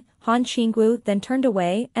speaking, Han Qingwu then turned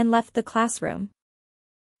away and left the classroom.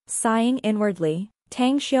 Sighing inwardly,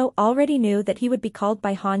 Tang Xiu already knew that he would be called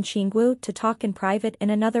by Han Qingwu to talk in private in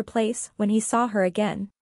another place when he saw her again.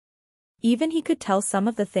 Even he could tell some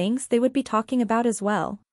of the things they would be talking about as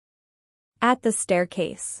well. At the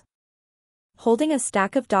staircase. Holding a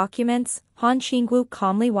stack of documents, Han Qingwu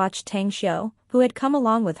calmly watched Tang Xiu, who had come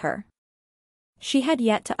along with her. She had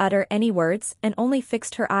yet to utter any words and only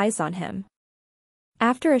fixed her eyes on him.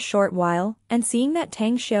 After a short while, and seeing that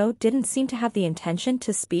Tang Xiu didn't seem to have the intention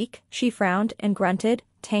to speak, she frowned and grunted,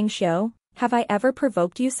 "Tang Xiu, have I ever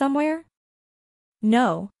provoked you somewhere?"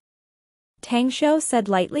 "No." Tang Xiu said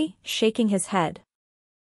lightly, shaking his head.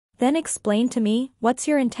 "Then explain to me, what's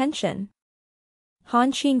your intention?"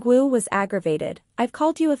 Han Qingwu was aggravated. "I've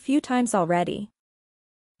called you a few times already.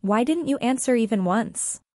 Why didn't you answer even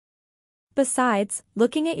once? Besides,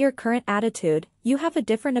 looking at your current attitude, you have a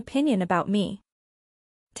different opinion about me."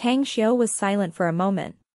 Tang Xiu was silent for a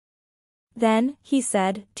moment. Then, he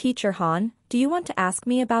said, "Teacher Han, do you want to ask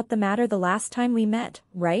me about the matter the last time we met,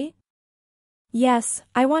 right?" "Yes,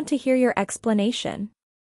 I want to hear your explanation."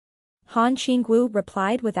 Han Qingwu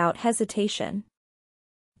replied without hesitation.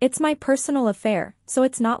 "It's my personal affair, so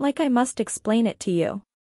it's not like I must explain it to you.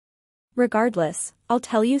 Regardless, I'll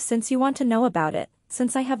tell you since you want to know about it,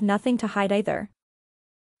 since I have nothing to hide either."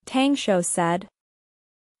 Tang Xiu said.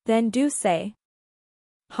 "Then do say."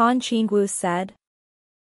 Han Qingwu said.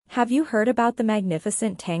 "Have you heard about the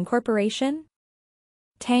magnificent Tang Corporation?"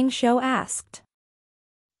 Tang Xiu asked.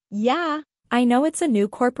 Yeah. "I know it's a new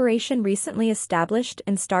corporation recently established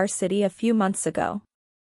in Star City a few months ago."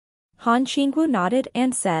 Han Qingwu nodded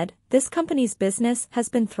and said, "This company's business has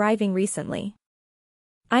been thriving recently."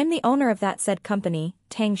 "I'm the owner of that said company,"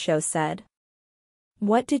 Tang Xiu said.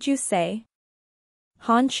 "What did you say?"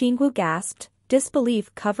 Han Qingwu gasped,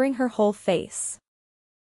 disbelief covering her whole face.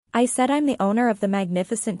 "I said I'm the owner of the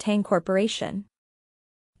magnificent Tang Corporation.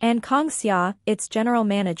 And Kong Xia, its general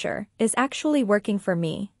manager, is actually working for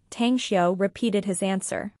me," Tang Xiu repeated his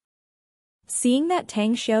answer. Seeing that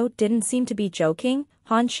Tang Xiu didn't seem to be joking,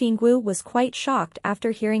 Han Qingwu was quite shocked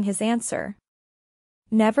after hearing his answer.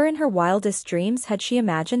 Never in her wildest dreams had she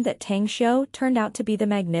imagined that Tang Xiu turned out to be the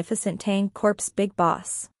magnificent Tang Corp's big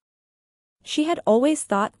boss. She had always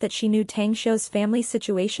thought that she knew Tang Xiu's family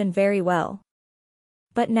situation very well.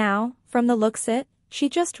 But now, from the looks it, she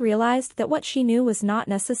just realized that what she knew was not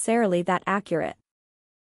necessarily that accurate.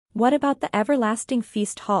 "What about the Everlasting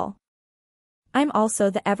Feast Hall?" "I'm also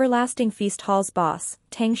the Everlasting Feast Hall's boss,"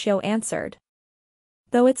 Tang Xiu answered.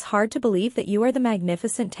 "Though it's hard to believe that you are the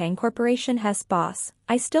magnificent Tang Corporation's boss,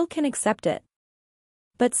 I still can accept it.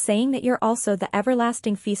 But saying that you're also the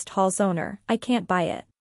Everlasting Feast Hall's owner, I can't buy it."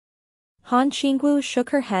 Han Qingwu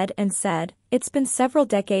shook her head and said, "It's been several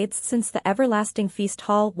decades since the Everlasting Feast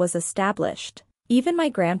Hall was established. Even my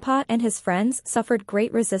grandpa and his friends suffered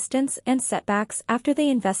great resistance and setbacks after they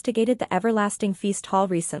investigated the Everlasting Feast Hall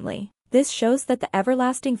recently. This shows that the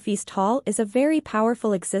Everlasting Feast Hall is a very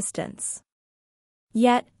powerful existence.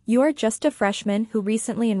 Yet, you are just a freshman who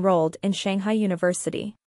recently enrolled in Shanghai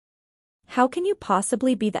University. How can you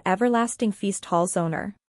possibly be the Everlasting Feast Hall's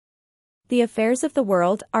owner?" "The affairs of the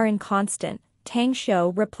world are inconstant," Tang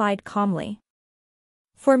Xiu replied calmly.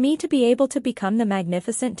 "For me to be able to become the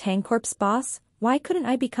magnificent Tang Corp's boss, why couldn't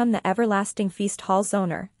I become the Everlasting Feast Hall's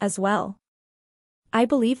owner, as well? I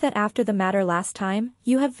believe that after the matter last time,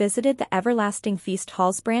 you have visited the Everlasting Feast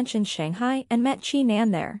Hall's branch in Shanghai and met Qi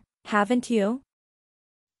Nan there, haven't you?"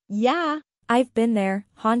 Yeah. "I've been there,"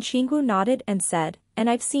 Han Qingwu nodded and said, "and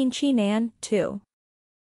I've seen Qi Nan, too."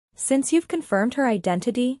 "Since you've confirmed her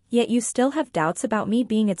identity, yet you still have doubts about me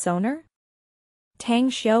being its owner?"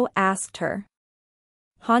 Tang Xiu asked her.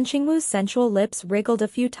 Han Qingwu's sensual lips wriggled a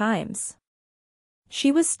few times.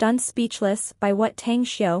 She was stunned speechless by what Tang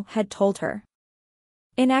Xiu had told her.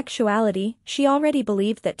 In actuality, she already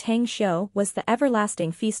believed that Tang Xiu was the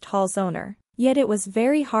Everlasting Feast Hall's owner, yet it was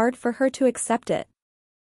very hard for her to accept it.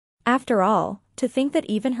 After all, to think that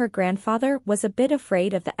even her grandfather was a bit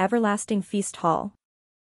afraid of the everlasting feast hall.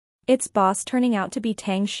 Its boss turning out to be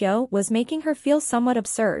Tang Xiu was making her feel somewhat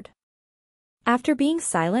absurd. After being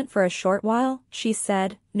silent for a short while, she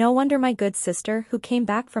said, "No wonder my good sister who came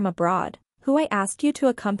back from abroad, who I asked you to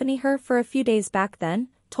accompany her for a few days back then,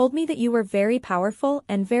 told me that you were very powerful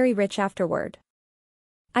and very rich afterward.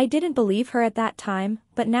 I didn't believe her at that time,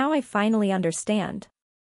 but now I finally understand.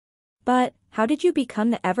 But, how did you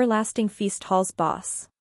become the everlasting feast hall's boss?"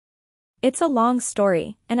 "It's a long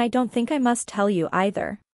story, and I don't think I must tell you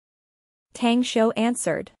either," Tang Xiu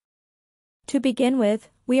answered. "To begin with,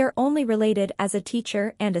 we are only related as a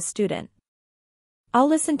teacher and a student. I'll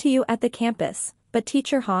listen to you at the campus, but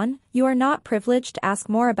Teacher Han, you are not privileged to ask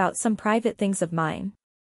more about some private things of mine."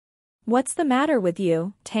 "What's the matter with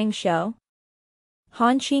you, Tang Xiu?"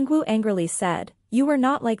 Han Qingwu angrily said, "You were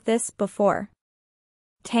not like this before."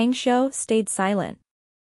 Tang Xiu stayed silent.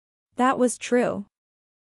 That was true.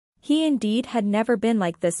 He indeed had never been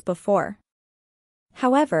like this before.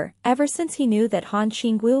 However, ever since he knew that Han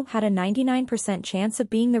Qingwu had a 99% chance of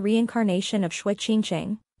being the reincarnation of Shui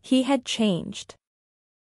Qingcheng, he had changed.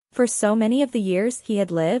 For so many of the years he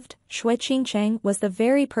had lived, Shui Qingcheng was the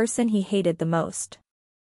very person he hated the most.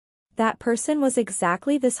 That person was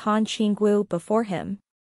exactly this Han Qingwu before him.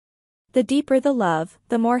 The deeper the love,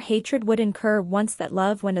 the more hatred would incur once that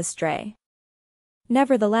love went astray.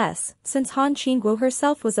 Nevertheless, since Han Qingwu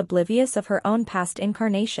herself was oblivious of her own past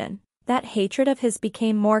incarnation, that hatred of his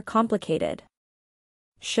became more complicated.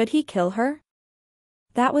 Should he kill her?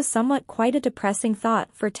 That was somewhat quite a depressing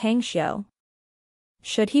thought for Tang Xiu.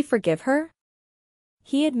 Should he forgive her?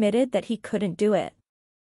 He admitted that he couldn't do it.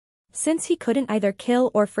 Since he couldn't either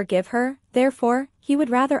kill or forgive her, therefore, he would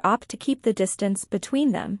rather opt to keep the distance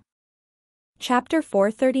between them. Chapter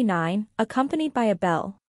 439, accompanied by a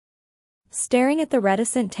bell. Staring at the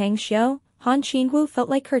reticent Tang Xiu, Han Qingwu felt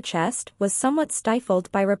like her chest was somewhat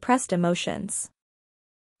stifled by repressed emotions.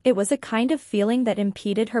 It was a kind of feeling that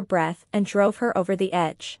impeded her breath and drove her over the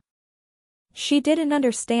edge. She didn't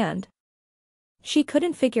understand. She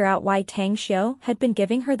couldn't figure out why Tang Xiu had been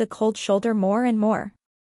giving her the cold shoulder more and more.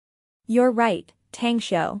 "You're right, Tang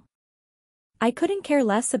Xiu. I couldn't care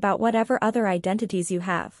less about whatever other identities you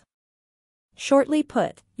have. Shortly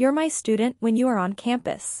put, you're my student when you are on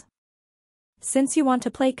campus. Since you want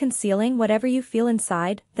to play concealing whatever you feel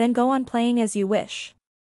inside, then go on playing as you wish.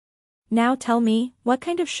 Now tell me, what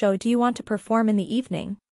kind of show do you want to perform in the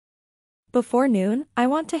evening? Before noon, I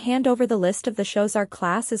want to hand over the list of the shows our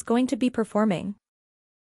class is going to be performing."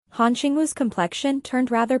 Han Qingwu's complexion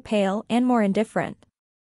turned rather pale and more indifferent.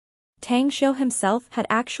 Tang Xiu himself had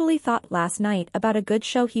actually thought last night about a good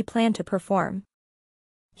show he planned to perform.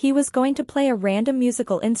 He was going to play a random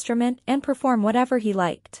musical instrument and perform whatever he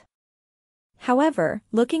liked. However,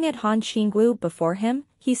 looking at Han Qingwu before him,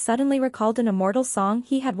 he suddenly recalled an Immortal song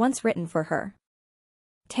he had once written for her.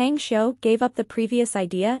 Tang Xiu gave up the previous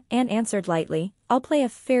idea and answered lightly, "I'll play a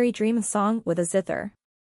fairy dream song with a zither."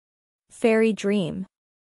 Fairy dream.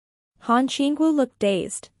 Han Qingwu looked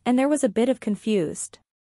dazed, and there was a bit of confused.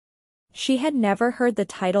 She had never heard the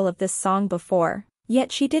title of this song before,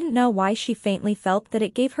 yet she didn't know why she faintly felt that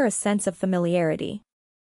it gave her a sense of familiarity.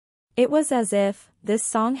 It was as if this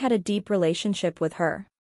song had a deep relationship with her.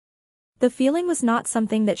 The feeling was not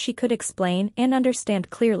something that she could explain and understand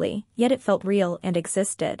clearly, yet it felt real and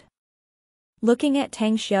existed. Looking at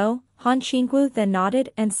Tang Xiu, Han Qingwu then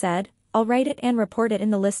nodded and said, "I'll write it and report it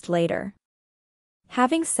in the list later."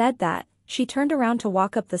 Having said that, she turned around to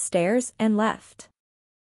walk up the stairs and left.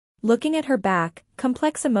 Looking at her back,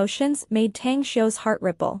 complex emotions made Tang Xiu's heart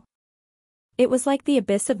ripple. It was like the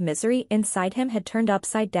abyss of misery inside him had turned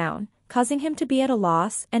upside down, causing him to be at a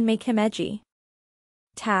loss and make him edgy.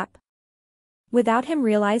 Tap. Without him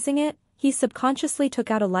realizing it, he subconsciously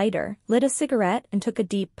took out a lighter, lit a cigarette and took a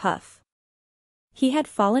deep puff. He had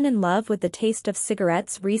fallen in love with the taste of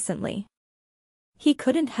cigarettes recently. He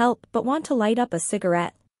couldn't help but want to light up a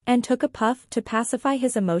cigarette, and took a puff to pacify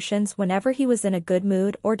his emotions whenever he was in a good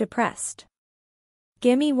mood or depressed.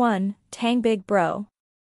 "Gimme one, Tang Big Bro."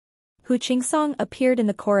 Hu Qingsong appeared in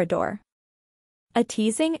the corridor. A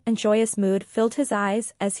teasing and joyous mood filled his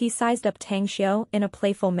eyes as he sized up Tang Xiu in a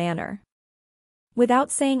playful manner.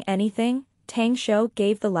 Without saying anything, Tang Xiu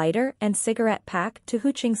gave the lighter and cigarette pack to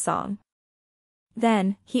Hu Qingsong.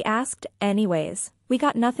 Then, he asked, "Anyways, we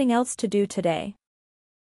got nothing else to do today.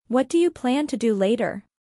 What do you plan to do later?"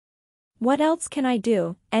 "What else can I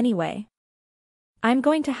do, anyway? I'm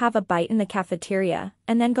going to have a bite in the cafeteria,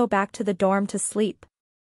 and then go back to the dorm to sleep.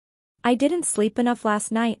 I didn't sleep enough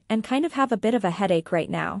last night and kind of have a bit of a headache right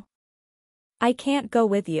now." "I can't go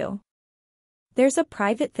with you." There's a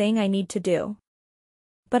private thing I need to do.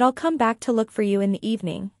 But I'll come back to look for you in the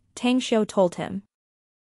evening, Tang Xiu told him.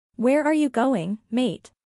 Where are you going,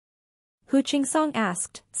 mate? Hu Qingsong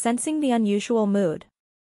asked, sensing the unusual mood.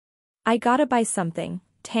 I gotta buy something,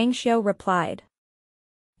 Tang Xiu replied.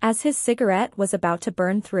 As his cigarette was about to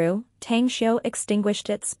burn through, Tang Xiu extinguished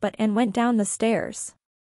it and went down the stairs.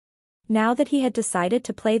 Now that he had decided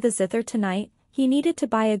to play the zither tonight, he needed to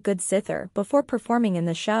buy a good zither before performing in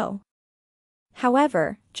the show.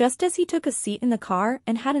 However, just as he took a seat in the car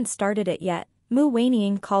and hadn't started it yet, Mu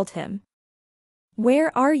Weining called him.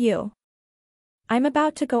 Where are you? I'm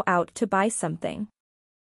about to go out to buy something.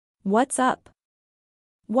 What's up?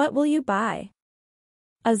 What will you buy?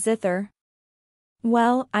 A zither.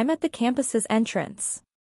 Well, I'm at the campus's entrance.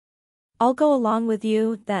 I'll go along with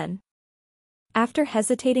you, then. After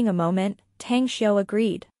hesitating a moment, Tang Xiu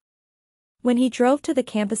agreed. When he drove to the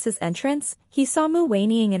campus's entrance, he saw Mu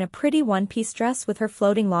Weining in a pretty one-piece dress with her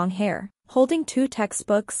floating long hair, holding 2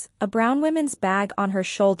 textbooks, a brown women's bag on her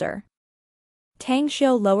shoulder. Tang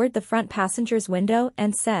Xiu lowered the front passenger's window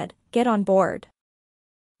and said, Get on board.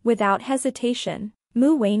 Without hesitation,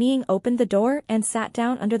 Mu Weining opened the door and sat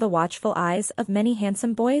down under the watchful eyes of many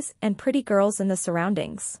handsome boys and pretty girls in the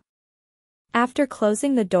surroundings. After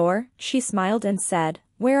closing the door, she smiled and said,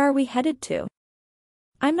 Where are we headed to?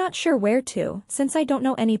 I'm not sure where to, since I don't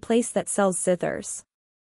know any place that sells zithers.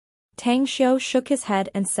 Tang Xiu shook his head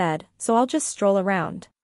and said, So I'll just stroll around.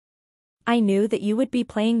 I knew that you would be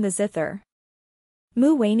playing the zither.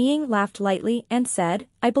 Mu Weining laughed lightly and said,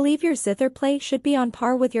 I believe your zither play should be on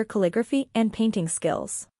par with your calligraphy and painting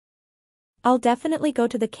skills. I'll definitely go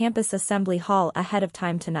to the campus assembly hall ahead of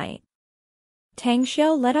time tonight. Tang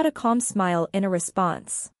Xiu let out a calm smile in a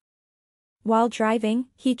response. While driving,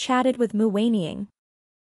 he chatted with Mu Weining.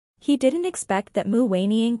 He didn't expect that Mu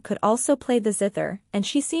Weining could also play the zither, and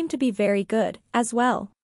she seemed to be very good, as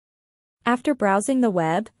well. After browsing the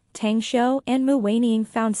web, Tang Xiu and Mu Weining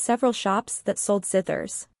found several shops that sold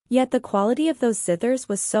zithers, yet the quality of those zithers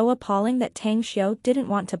was so appalling that Tang Xiu didn't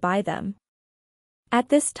want to buy them. At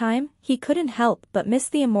this time, he couldn't help but miss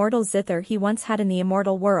the immortal zither he once had in the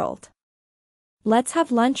immortal world. Let's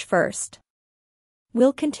have lunch first.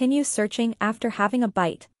 We'll continue searching after having a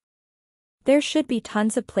bite. There should be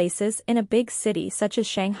tons of places in a big city such as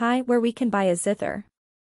Shanghai where we can buy a zither.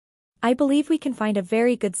 I believe we can find a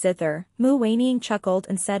very good zither, Mu Weining chuckled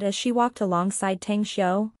and said as she walked alongside Tang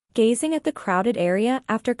Xiu, gazing at the crowded area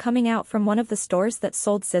after coming out from one of the stores that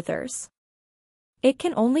sold zithers. It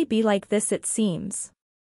can only be like this, it seems.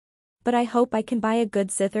 But I hope I can buy a good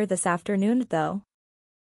zither this afternoon though.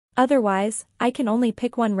 Otherwise, I can only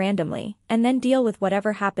pick one randomly, and then deal with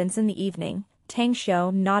whatever happens in the evening. Tang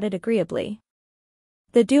Xiu nodded agreeably.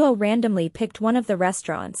 The duo randomly picked one of the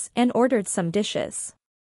restaurants and ordered some dishes.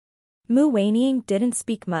 Mu Weining didn't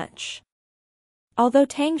speak much. Although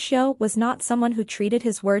Tang Xiu was not someone who treated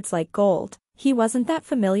his words like gold, he wasn't that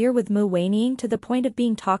familiar with Mu Weining to the point of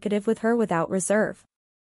being talkative with her without reserve.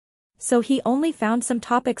 So he only found some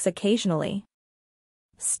topics occasionally.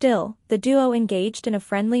 Still, the duo engaged in a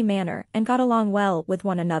friendly manner and got along well with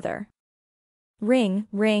one another. Ring,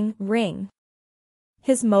 ring, ring.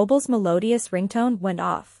 His mobile's melodious ringtone went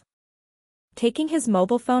off. Taking his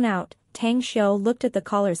mobile phone out, Tang Xiu looked at the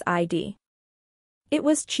caller's ID. It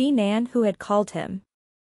was Qi Nan who had called him.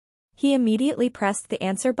 He immediately pressed the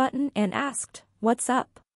answer button and asked, What's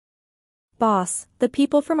up? Boss, the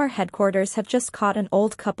people from our headquarters have just caught an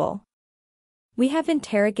old couple. We have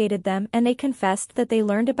interrogated them and they confessed that they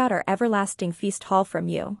learned about our everlasting feast hall from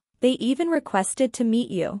you. They even requested to meet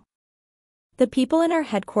you. The people in our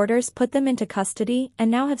headquarters put them into custody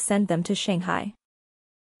and now have sent them to Shanghai.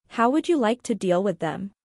 How would you like to deal with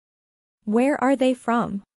them? Where are they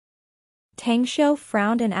from? Tang Xiu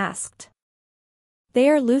frowned and asked. They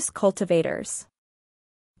are loose cultivators.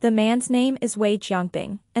 The man's name is Wei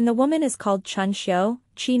Jiangping, and the woman is called Chun Xiu,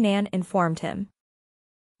 Qi Nan informed him.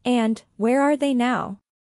 And, where are they now?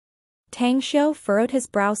 Tang Xiu furrowed his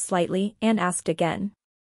brow slightly and asked again.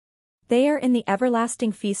 They are in the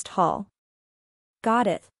everlasting feast hall. Got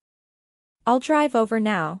it. I'll drive over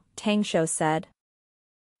now, Tang Xiu said.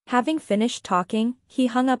 Having finished talking, he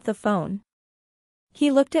hung up the phone.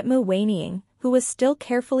 He looked at Mu Weining, who was still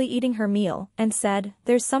carefully eating her meal, and said,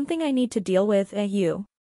 There's something I need to deal with at you.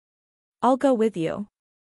 I'll go with you.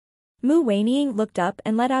 Mu Weining looked up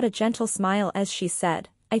and let out a gentle smile as she said,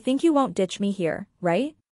 I think you won't ditch me here,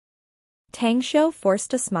 right? Tang Xiu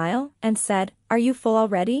forced a smile and said, Are you full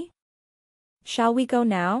already? Shall we go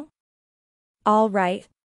now? All right.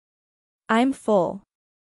 I'm full.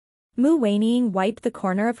 Mu Weining wiped the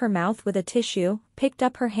corner of her mouth with a tissue, picked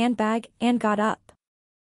up her handbag, and got up.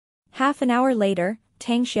 Half an hour later,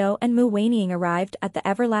 Tang Xiu and Mu Weining arrived at the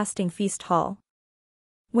Everlasting Feast Hall.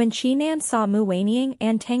 When Qinan saw Mu Weining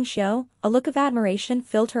and Tang Xiu, a look of admiration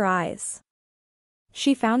filled her eyes.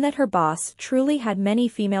 She found that her boss truly had many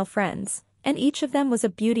female friends, and each of them was a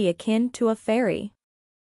beauty akin to a fairy.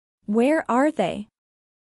 "Where are they?"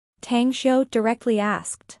 Tang Xiu directly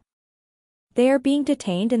asked. "They are being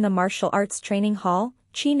detained in the martial arts training hall,"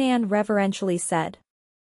 Qinan reverentially said.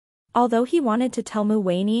 Although he wanted to tell Mu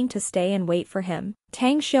Weining to stay and wait for him,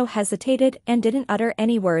 Tang Xiu hesitated and didn't utter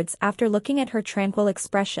any words after looking at her tranquil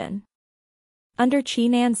expression. Under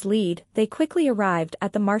Qinan's lead, they quickly arrived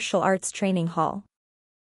at the martial arts training hall.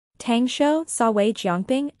 Tang Xiu saw Wei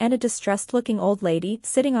Jiangping and a distressed-looking old lady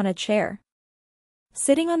sitting on a chair.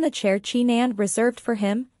 Sitting on the chair Qinan reserved for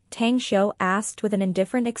him, Tang Xiu asked with an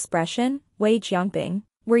indifferent expression, "Wei Jiangping,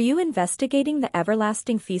 were you investigating the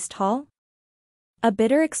Everlasting Feast Hall?" A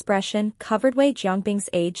bitter expression covered Wei Jiangping's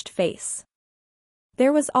aged face.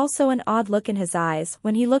 There was also an odd look in his eyes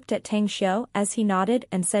when he looked at Tang Xiu as he nodded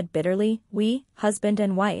and said bitterly, "We, husband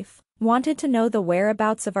and wife, wanted to know the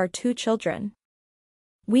whereabouts of our 2 children.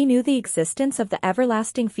 We knew the existence of the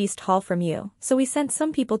Everlasting Feast Hall from you, so we sent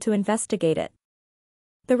some people to investigate it.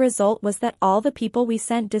 The result was that all the people we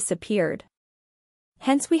sent disappeared.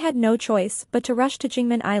 Hence we had no choice but to rush to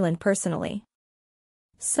Jingmen Island personally."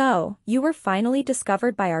 "So, you were finally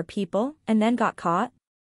discovered by our people, and then got caught?"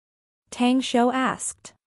 Tang Xiu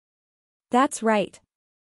asked. "That's right."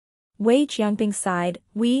 Wei Jiangping sighed,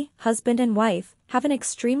 "We, husband and wife, have an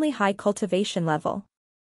extremely high cultivation level.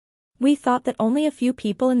 We thought that only a few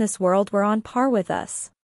people in this world were on par with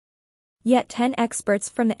us. Yet 10 experts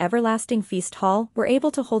from the Everlasting Feast Hall were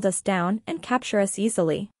able to hold us down and capture us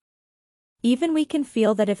easily. Even we can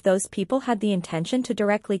feel that if those people had the intention to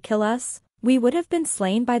directly kill us, we would have been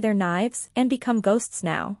slain by their knives and become ghosts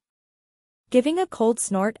now." Giving a cold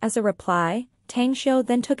snort as a reply, Tang Xiu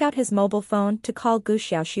then took out his mobile phone to call Gu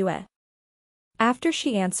Xiaoxue. After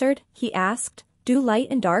she answered, he asked, "Do Light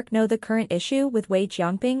and Dark know the current issue with Wei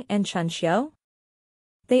Jiangping and Chen Xiu?"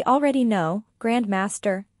 "They already know, Grand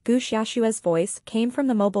Master," Gu Xiaoxue's voice came from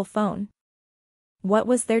the mobile phone. "What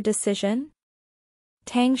was their decision?"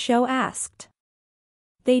 Tang Xiu asked.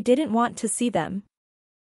 "They didn't want to see them."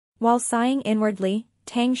 While sighing inwardly,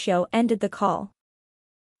 Tang Xiu ended the call.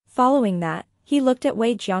 Following that, he looked at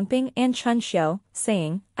Wei Jiangping and Chen Xiu,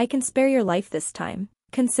 saying, "I can spare your life this time,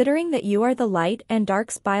 considering that you are the Light and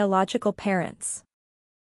Dark's biological parents.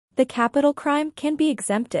 The capital crime can be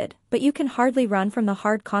exempted, but you can hardly run from the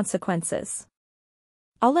hard consequences.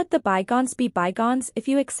 I'll let the bygones be bygones if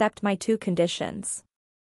you accept my 2 conditions."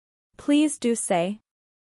 "Please do say."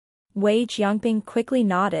 Wei Jiangping quickly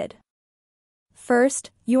nodded.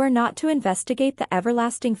 "First, you are not to investigate the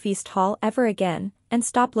Everlasting Feast Hall ever again, and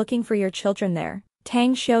stop looking for your children there,"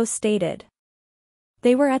 Tang Xiu stated.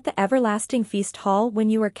 "They were at the Everlasting Feast Hall when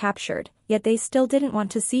you were captured, yet they still didn't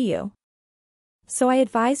want to see you. So I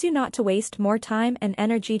advise you not to waste more time and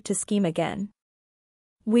energy to scheme again."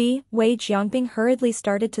 Wei Jiangping hurriedly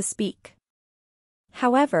started to speak.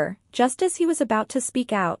 However, just as he was about to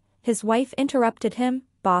speak out, his wife interrupted him,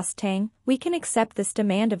 "Boss Tang, we can accept this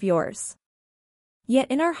demand of yours.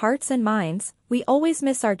 Yet in our hearts and minds, we always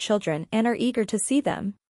miss our children and are eager to see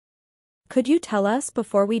them. Could you tell us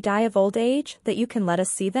before we die of old age that you can let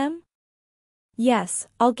us see them?" "Yes,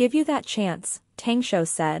 I'll give you that chance," Tang Xiu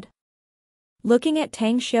said. Looking at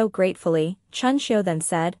Tang Xiu gratefully, Chen Xiu then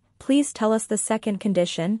said, "Please tell us the second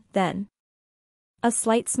condition, then." A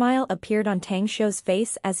slight smile appeared on Tang Xiu's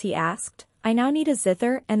face as he asked, "I now need a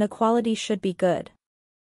zither and the quality should be good.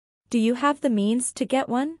 Do you have the means to get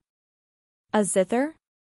one?" "A zither?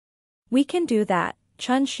 We can do that,"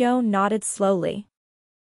 Chen Xiu nodded slowly.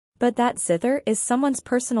 "But that zither is someone's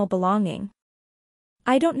personal belonging.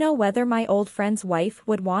 I don't know whether my old friend's wife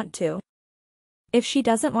would want to." "If she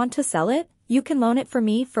doesn't want to sell it, you can loan it for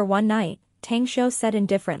me for 1 night," Tang Xiu said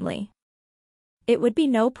indifferently. "It would be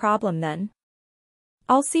no problem then."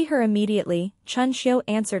 "I'll see her immediately," Chen Xiu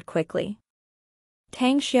answered quickly.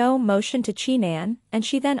 Tang Xiu motioned to Qinan, and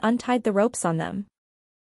she then untied the ropes on them.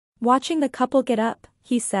 Watching the couple get up,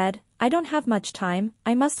 he said, "I don't have much time,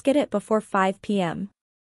 I must get it before 5 p.m.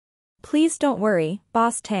 "Please don't worry,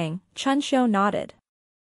 Boss Tang," Chen Xiu nodded.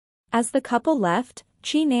 As the couple left,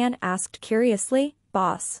 Qinan asked curiously,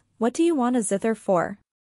 "Boss, what do you want a zither for?"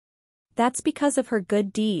 "That's because of her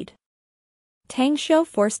good deed." Tang Xiu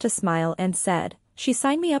forced a smile and said, "She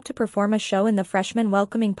signed me up to perform a show in the freshman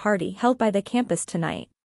welcoming party held by the campus tonight.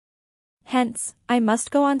 Hence, I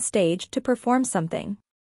must go on stage to perform something."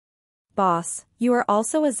 "Boss, you are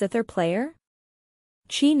also a zither player?"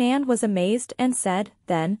 Chi Nan was amazed and said,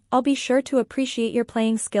 then, I'll be sure to appreciate your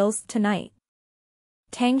playing skills tonight.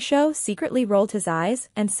 Tang Shou secretly rolled his eyes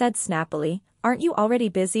and said snappily, aren't you already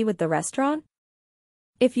busy with the restaurant?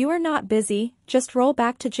 If you are not busy, just roll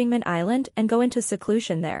back to Jingmen Island and go into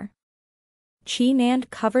seclusion there. Chi Nan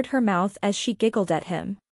covered her mouth as she giggled at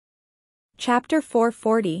him. Chapter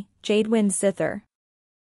 440, Jade wins Zither.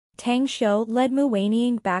 Tang Shou led Mu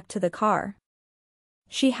Weining back to the car.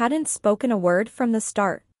 She hadn't spoken a word from the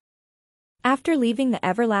start. After leaving the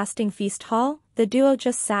everlasting feast hall, the duo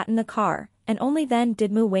just sat in the car, and only then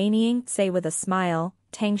did Mu Weining say with a smile,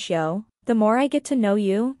 Tang Shou, the more I get to know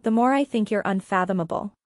you, the more I think you're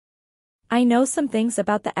unfathomable. I know some things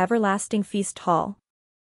about the everlasting feast hall.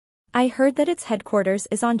 I heard that its headquarters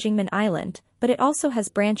is on Jingmen Island, but it also has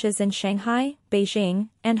branches in Shanghai, Beijing,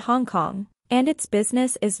 and Hong Kong, and its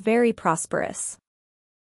business is very prosperous.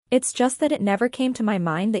 It's just that it never came to my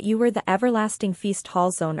mind that you were the everlasting feast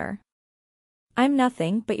hall's owner. I'm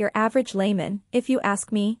nothing but your average layman, if you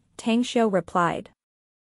ask me, Tang Shou replied.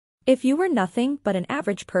 If you were nothing but an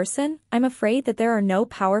average person, I'm afraid that there are no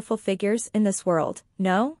powerful figures in this world,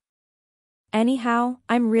 no? Anyhow,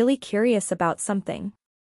 I'm really curious about something.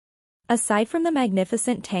 Aside from the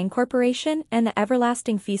magnificent Tang Corporation and the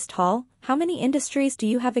everlasting feast hall, how many industries do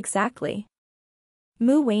you have exactly?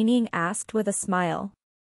 Mu Weining asked with a smile.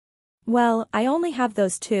 Well, I only have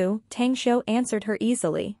those two, Tang Shou answered her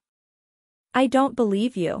easily. I don't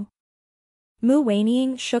believe you. Mu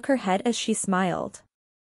Weining shook her head as she smiled.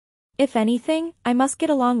 If anything, I must get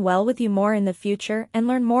along well with you more in the future and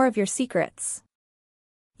learn more of your secrets.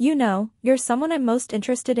 You know, you're someone I'm most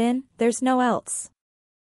interested in, there's no else.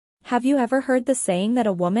 Have you ever heard the saying that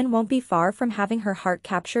a woman won't be far from having her heart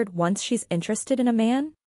captured once she's interested in a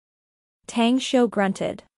man? Tang Shou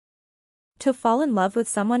grunted. To fall in love with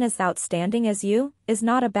someone as outstanding as you is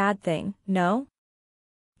not a bad thing, no?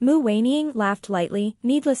 Mu Weining laughed lightly,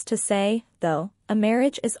 needless to say, though, a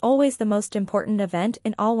marriage is always the most important event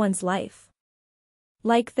in all one's life.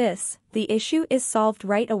 Like this, the issue is solved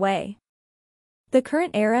right away. The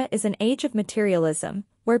current era is an age of materialism,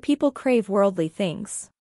 where people crave worldly things.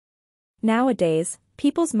 Nowadays,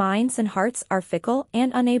 people's minds and hearts are fickle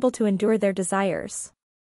and unable to endure their desires.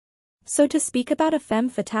 So to speak about a femme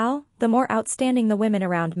fatale, the more outstanding the women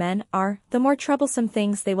around men are, the more troublesome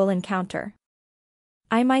things they will encounter.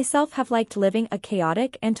 I myself have liked living a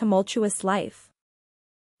chaotic and tumultuous life.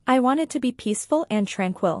 I want it to be peaceful and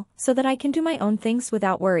tranquil, so that I can do my own things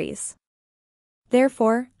without worries.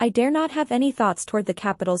 Therefore, I dare not have any thoughts toward the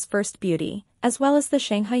capital's first beauty, as well as the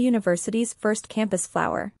Shanghai University's first campus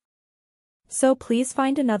flower. So please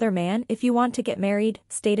find another man if you want to get married,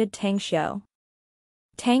 stated Tang Shou.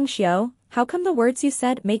 Tang Shou, how come the words you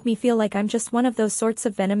said make me feel like I'm just one of those sorts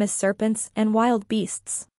of venomous serpents and wild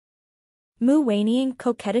beasts? Mu Weining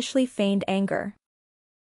coquettishly feigned anger.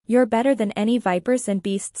 You're better than any vipers and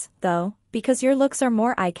beasts, though, because your looks are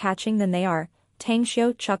more eye-catching than they are, Tang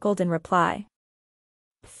Shou chuckled in reply.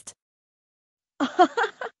 Pfft.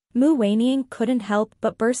 Mu Weining couldn't help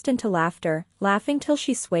but burst into laughter, laughing till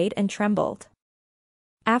she swayed and trembled.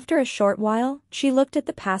 After a short while, she looked at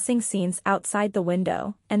the passing scenes outside the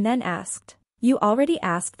window, and then asked, You already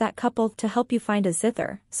asked that couple to help you find a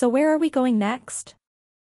zither, so where are we going next?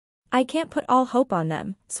 I can't put all hope on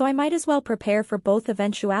them, so I might as well prepare for both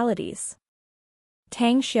eventualities.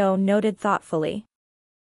 Tang Shou noted thoughtfully.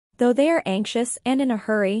 Though they are anxious and in a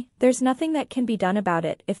hurry, there's nothing that can be done about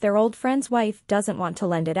it if their old friend's wife doesn't want to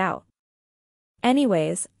lend it out.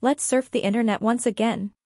 Anyways, let's surf the internet once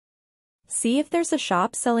again. See if there's a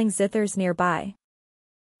shop selling zithers nearby.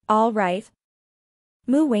 All right.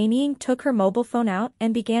 Mu Weining took her mobile phone out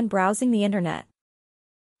and began browsing the internet.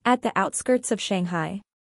 At the outskirts of Shanghai.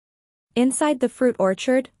 Inside the fruit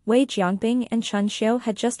orchard, Wei Jiangbing and Chen Xiu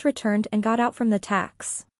had just returned and got out from the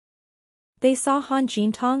tax. They saw Han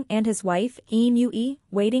Jintong and his wife, Yin Yui,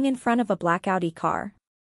 waiting in front of a black Audi car.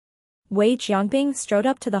 Wei Jiangbing strode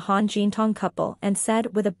up to the Han Jintong couple and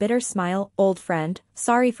said with a bitter smile, Old friend,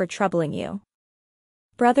 sorry for troubling you.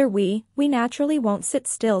 Brother we naturally won't sit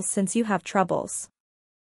still since you have troubles.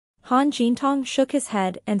 Han Jintong shook his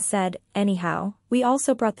head and said, Anyhow, we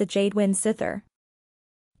also brought the Jade Wind zither.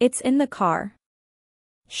 It's in the car.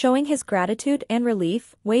 Showing his gratitude and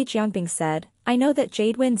relief, Wei Jiangbing said, I know that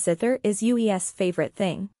Jade Wind zither is Yui's favorite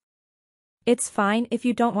thing. It's fine if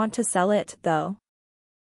you don't want to sell it, though.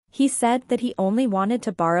 He said that he only wanted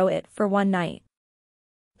to borrow it for one night.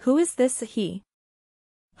 Who is this he?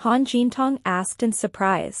 Han Jintong asked in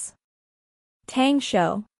surprise. Tang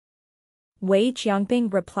Shou. Wei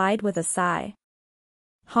Jiangbing replied with a sigh.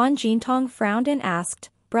 Han Jintong frowned and asked,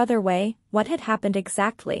 Brother Wei, what had happened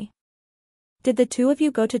exactly? Did the two of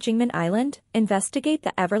you go to Jingmen Island, investigate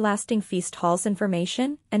the Everlasting Feast Hall's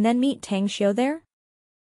information, and then meet Tang Xiu there?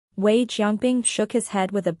 Wei Jiangbing shook his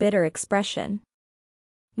head with a bitter expression.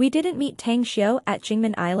 We didn't meet Tang Xiu at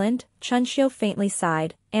Jingmen Island, Chun Xiu faintly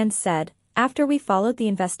sighed, and said, after we followed the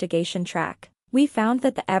investigation track, we found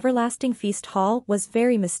that the Everlasting Feast Hall was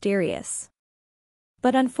very mysterious.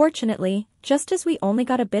 But unfortunately, just as we only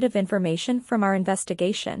got a bit of information from our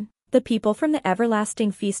investigation, the people from the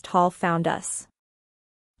Everlasting Feast Hall found us.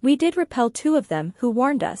 We did repel 2 of them who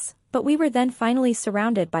warned us, but we were then finally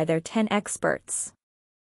surrounded by their 10 experts.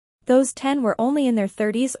 Those 10 were only in their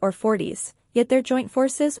 30s or 40s, yet their joint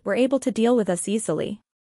forces were able to deal with us easily.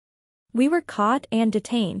 We were caught and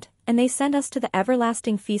detained, and they sent us to the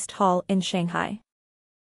Everlasting Feast Hall in Shanghai.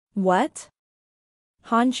 What?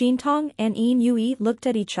 Han Jintong and Yin Yui looked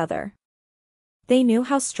at each other. They knew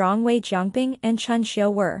how strong Wei Jiangbing and Chun Xiu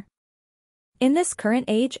were. In this current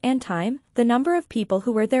age and time, the number of people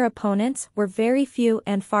who were their opponents were very few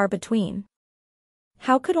and far between.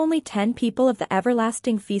 How could only 10 people of the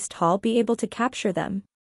Everlasting Feast Hall be able to capture them?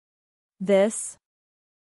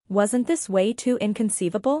 Wasn't this way too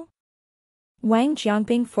inconceivable? Wang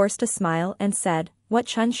Jiangbing forced a smile and said, what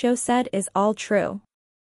Chun Xiu said is all true.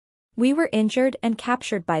 We were injured and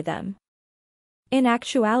captured by them. In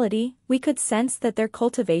actuality, we could sense that their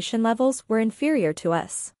cultivation levels were inferior to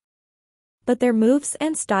us. But their moves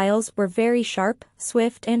and styles were very sharp,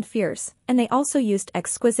 swift and fierce, and they also used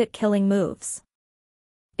exquisite killing moves.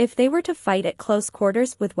 If they were to fight at close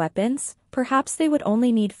quarters with weapons, perhaps they would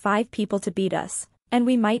only need 5 people to beat us, and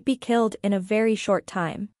we might be killed in a very short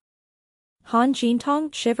time. Han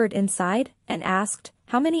Jintong shivered inside and asked,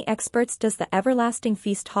 how many experts does the Everlasting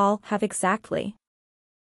Feast Hall have exactly?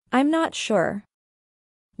 I'm not sure.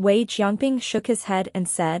 Wei Jiangbing shook his head and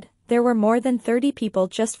said, there were more than 30 people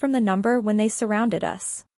just from the number when they surrounded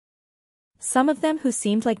us. Some of them who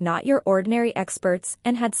seemed like not your ordinary experts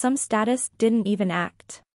and had some status didn't even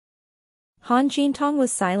act. Han Jintong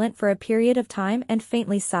was silent for a period of time and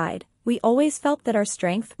faintly sighed. We always felt that our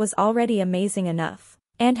strength was already amazing enough,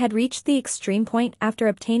 and had reached the extreme point after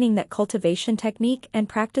obtaining that cultivation technique and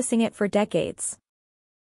practicing it for decades.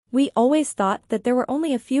 We always thought that there were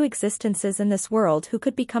only a few existences in this world who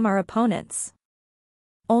could become our opponents.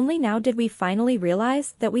 Only now did we finally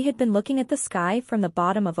realize that we had been looking at the sky from the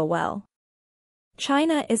bottom of a well.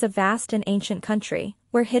 China is a vast and ancient country,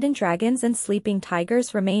 where hidden dragons and sleeping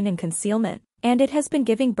tigers remain in concealment, and it has been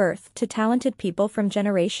giving birth to talented people from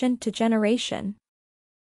generation to generation.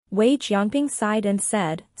 Wei Jiangbing sighed and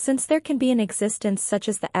said, since there can be an existence such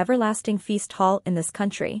as the Everlasting Feast Hall in this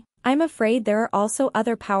country, I'm afraid there are also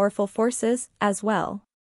other powerful forces, as well.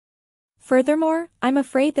 Furthermore, I'm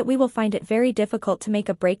afraid that we will find it very difficult to make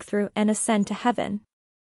a breakthrough and ascend to heaven.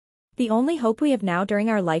 The only hope we have now during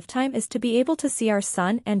our lifetime is to be able to see our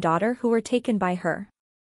son and daughter who were taken by her.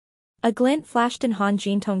 A glint flashed in Han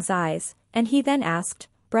Jintong's eyes, and he then asked,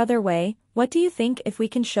 Brother Wei, what do you think if we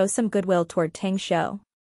can show some goodwill toward Tang Xiu?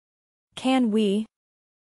 Can we?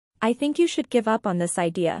 I think you should give up on this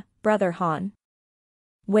idea, Brother Han.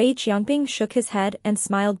 Wei Jiangbing shook his head and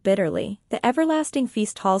smiled bitterly. The Everlasting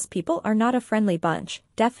Feast Hall's people are not a friendly bunch,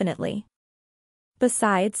 definitely.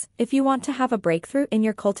 Besides, if you want to have a breakthrough in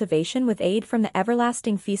your cultivation with aid from the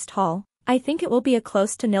Everlasting Feast Hall, I think it will be a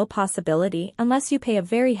close to nil possibility unless you pay a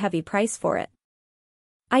very heavy price for it.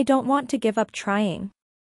 I don't want to give up trying.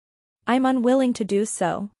 I'm unwilling to do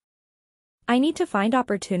so. I need to find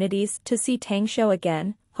opportunities to see Tang Xiu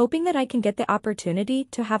again, hoping that I can get the opportunity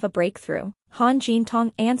to have a breakthrough, Han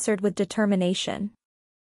Jintong answered with determination.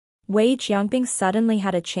 Wei Jiangbing suddenly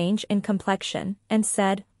had a change in complexion, and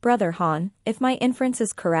said, Brother Han, if my inference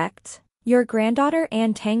is correct, your granddaughter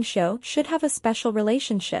and Tang Xiu should have a special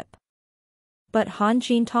relationship. But Han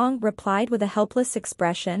Jintong replied with a helpless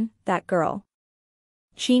expression, that girl.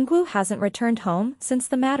 Qinggu hasn't returned home since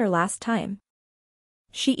the matter last time.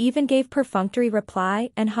 She even gave perfunctory reply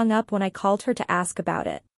and hung up when I called her to ask about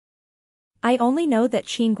it. I only know that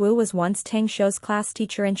Qinggu was once Tang Xiu's class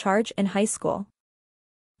teacher in charge in high school.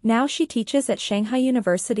 Now she teaches at Shanghai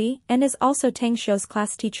University and is also Tang Xiu's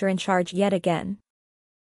class teacher in charge yet again.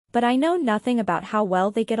 But I know nothing about how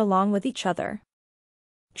well they get along with each other.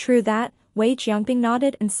 True that, Wei Jiangbing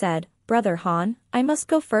nodded and said, Brother Han, I must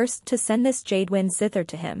go first to send this jade wind zither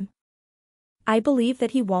to him. I believe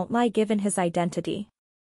that he won't lie given his identity.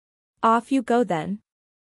 Off you go then.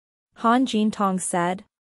 Han Jintong said.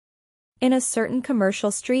 In a certain commercial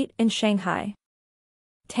street in Shanghai,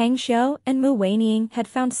 Tang Xiu and Mu Weining had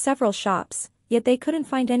found several shops, yet they couldn't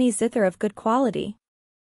find any zither of good quality.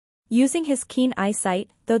 Using his keen eyesight,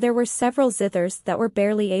 though there were several zithers that were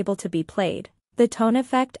barely able to be played, The tone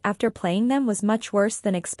effect after playing them was much worse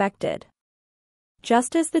than expected.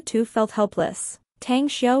 Just as the two felt helpless, Tang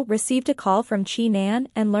Xiu received a call from Qi Nan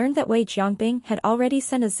and learned that Wei Jiangbing had already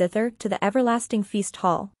sent a zither to the Everlasting Feast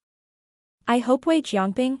Hall. I hope Wei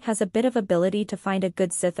Jiangbing has a bit of ability to find a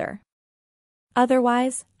good zither.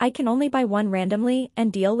 Otherwise, I can only buy one randomly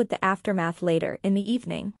and deal with the aftermath later in the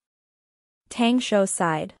evening. Tang Xiu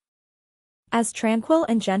sighed. As tranquil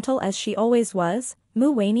and gentle as she always was,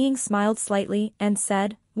 Mu Weining smiled slightly and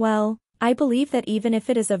said, "Well, I believe that even if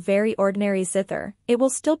it is a very ordinary zither, it will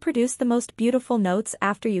still produce the most beautiful notes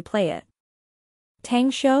after you play it." Tang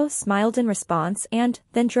Xiu smiled in response and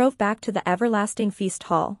then drove back to the Everlasting Feast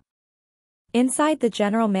Hall. Inside the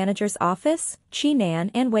general manager's office, Qi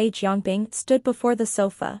Nan and Wei Jiangbing stood before the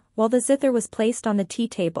sofa, while the zither was placed on the tea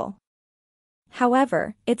table.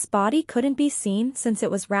 However, its body couldn't be seen since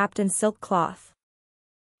it was wrapped in silk cloth.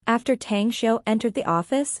 After Tang Xiu entered the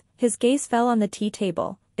office, his gaze fell on the tea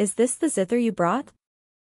table. "Is this the zither you brought?"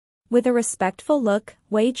 With a respectful look,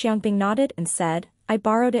 Wei Jiangbing nodded and said, "I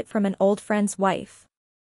borrowed it from an old friend's wife.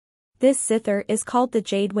 This zither is called the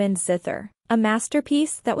Jade Wind zither, a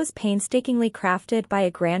masterpiece that was painstakingly crafted by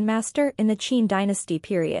a grandmaster in the Qin dynasty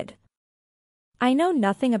period. I know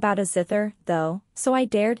nothing about a zither, though, so I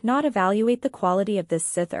dared not evaluate the quality of this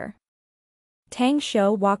zither." Tang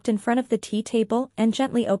Xiu walked in front of the tea table and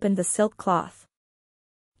gently opened the silk cloth.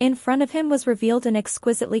 In front of him was revealed an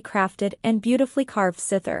exquisitely crafted and beautifully carved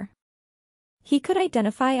zither. He could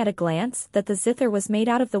identify at a glance that the zither was made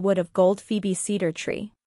out of the wood of gold Phoebe cedar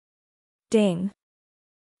tree. Ding!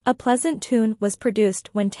 A pleasant tune was produced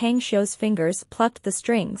when Tang Xiu's fingers plucked the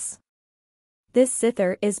strings. "This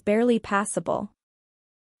zither is barely passable."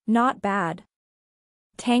 "Not bad."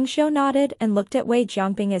 Tang Xiu nodded and looked at Wei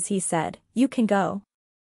Jiangbing as he said, "You can go.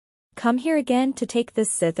 Come here again to take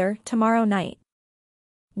this zither tomorrow night."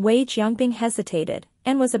 Wei Jiangbing hesitated,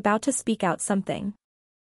 and was about to speak out something.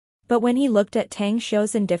 But when he looked at Tang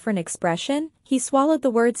Xiu's indifferent expression, he swallowed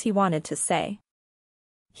the words he wanted to say.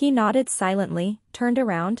 He nodded silently, turned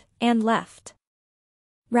around, and left.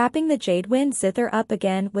 Wrapping the Jade Wind zither up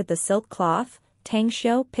again with the silk cloth, Tang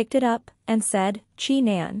Xiu picked it up, and said, "Qi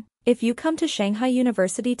Nan, if you come to Shanghai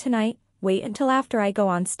University tonight, wait until after I go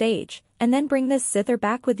on stage, and then bring this zither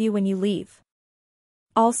back with you when you leave.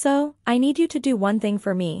 Also, I need you to do one thing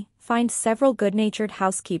for me, find several good-natured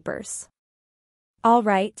housekeepers." "All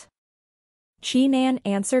right." Qi Nan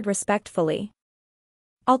answered respectfully.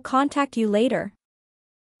 "I'll contact you later."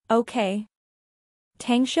 "Okay."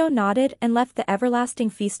 Tang Xiu nodded and left the Everlasting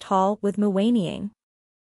Feast Hall with Mu Weining.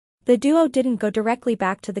 The duo didn't go directly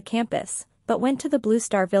back to the campus, but went to the Blue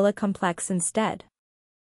Star Villa complex instead.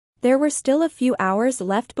 There were still a few hours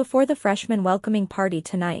left before the freshman welcoming party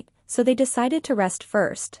tonight, so they decided to rest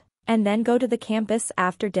first, and then go to the campus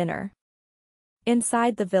after dinner.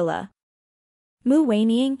 Inside the villa, Mu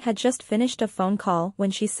Weining had just finished a phone call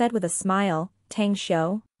when she said with a smile, "Tang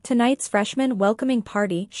Xiu, tonight's freshman welcoming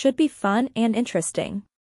party should be fun and interesting."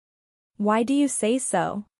 "Why do you say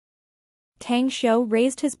so?" Tang Xiu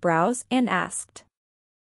raised his brows and asked.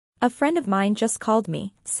 "A friend of mine just called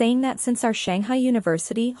me, saying that since our Shanghai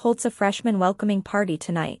University holds a freshman welcoming party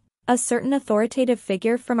tonight, a certain authoritative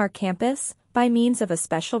figure from our campus, by means of a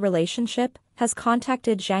special relationship, has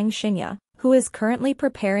contacted Zhang Xingya, who is currently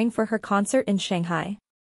preparing for her concert in Shanghai.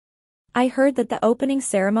 I heard that the opening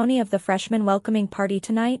ceremony of the freshman welcoming party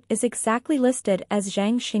tonight is exactly listed as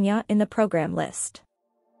Zhang Xingya in the program list."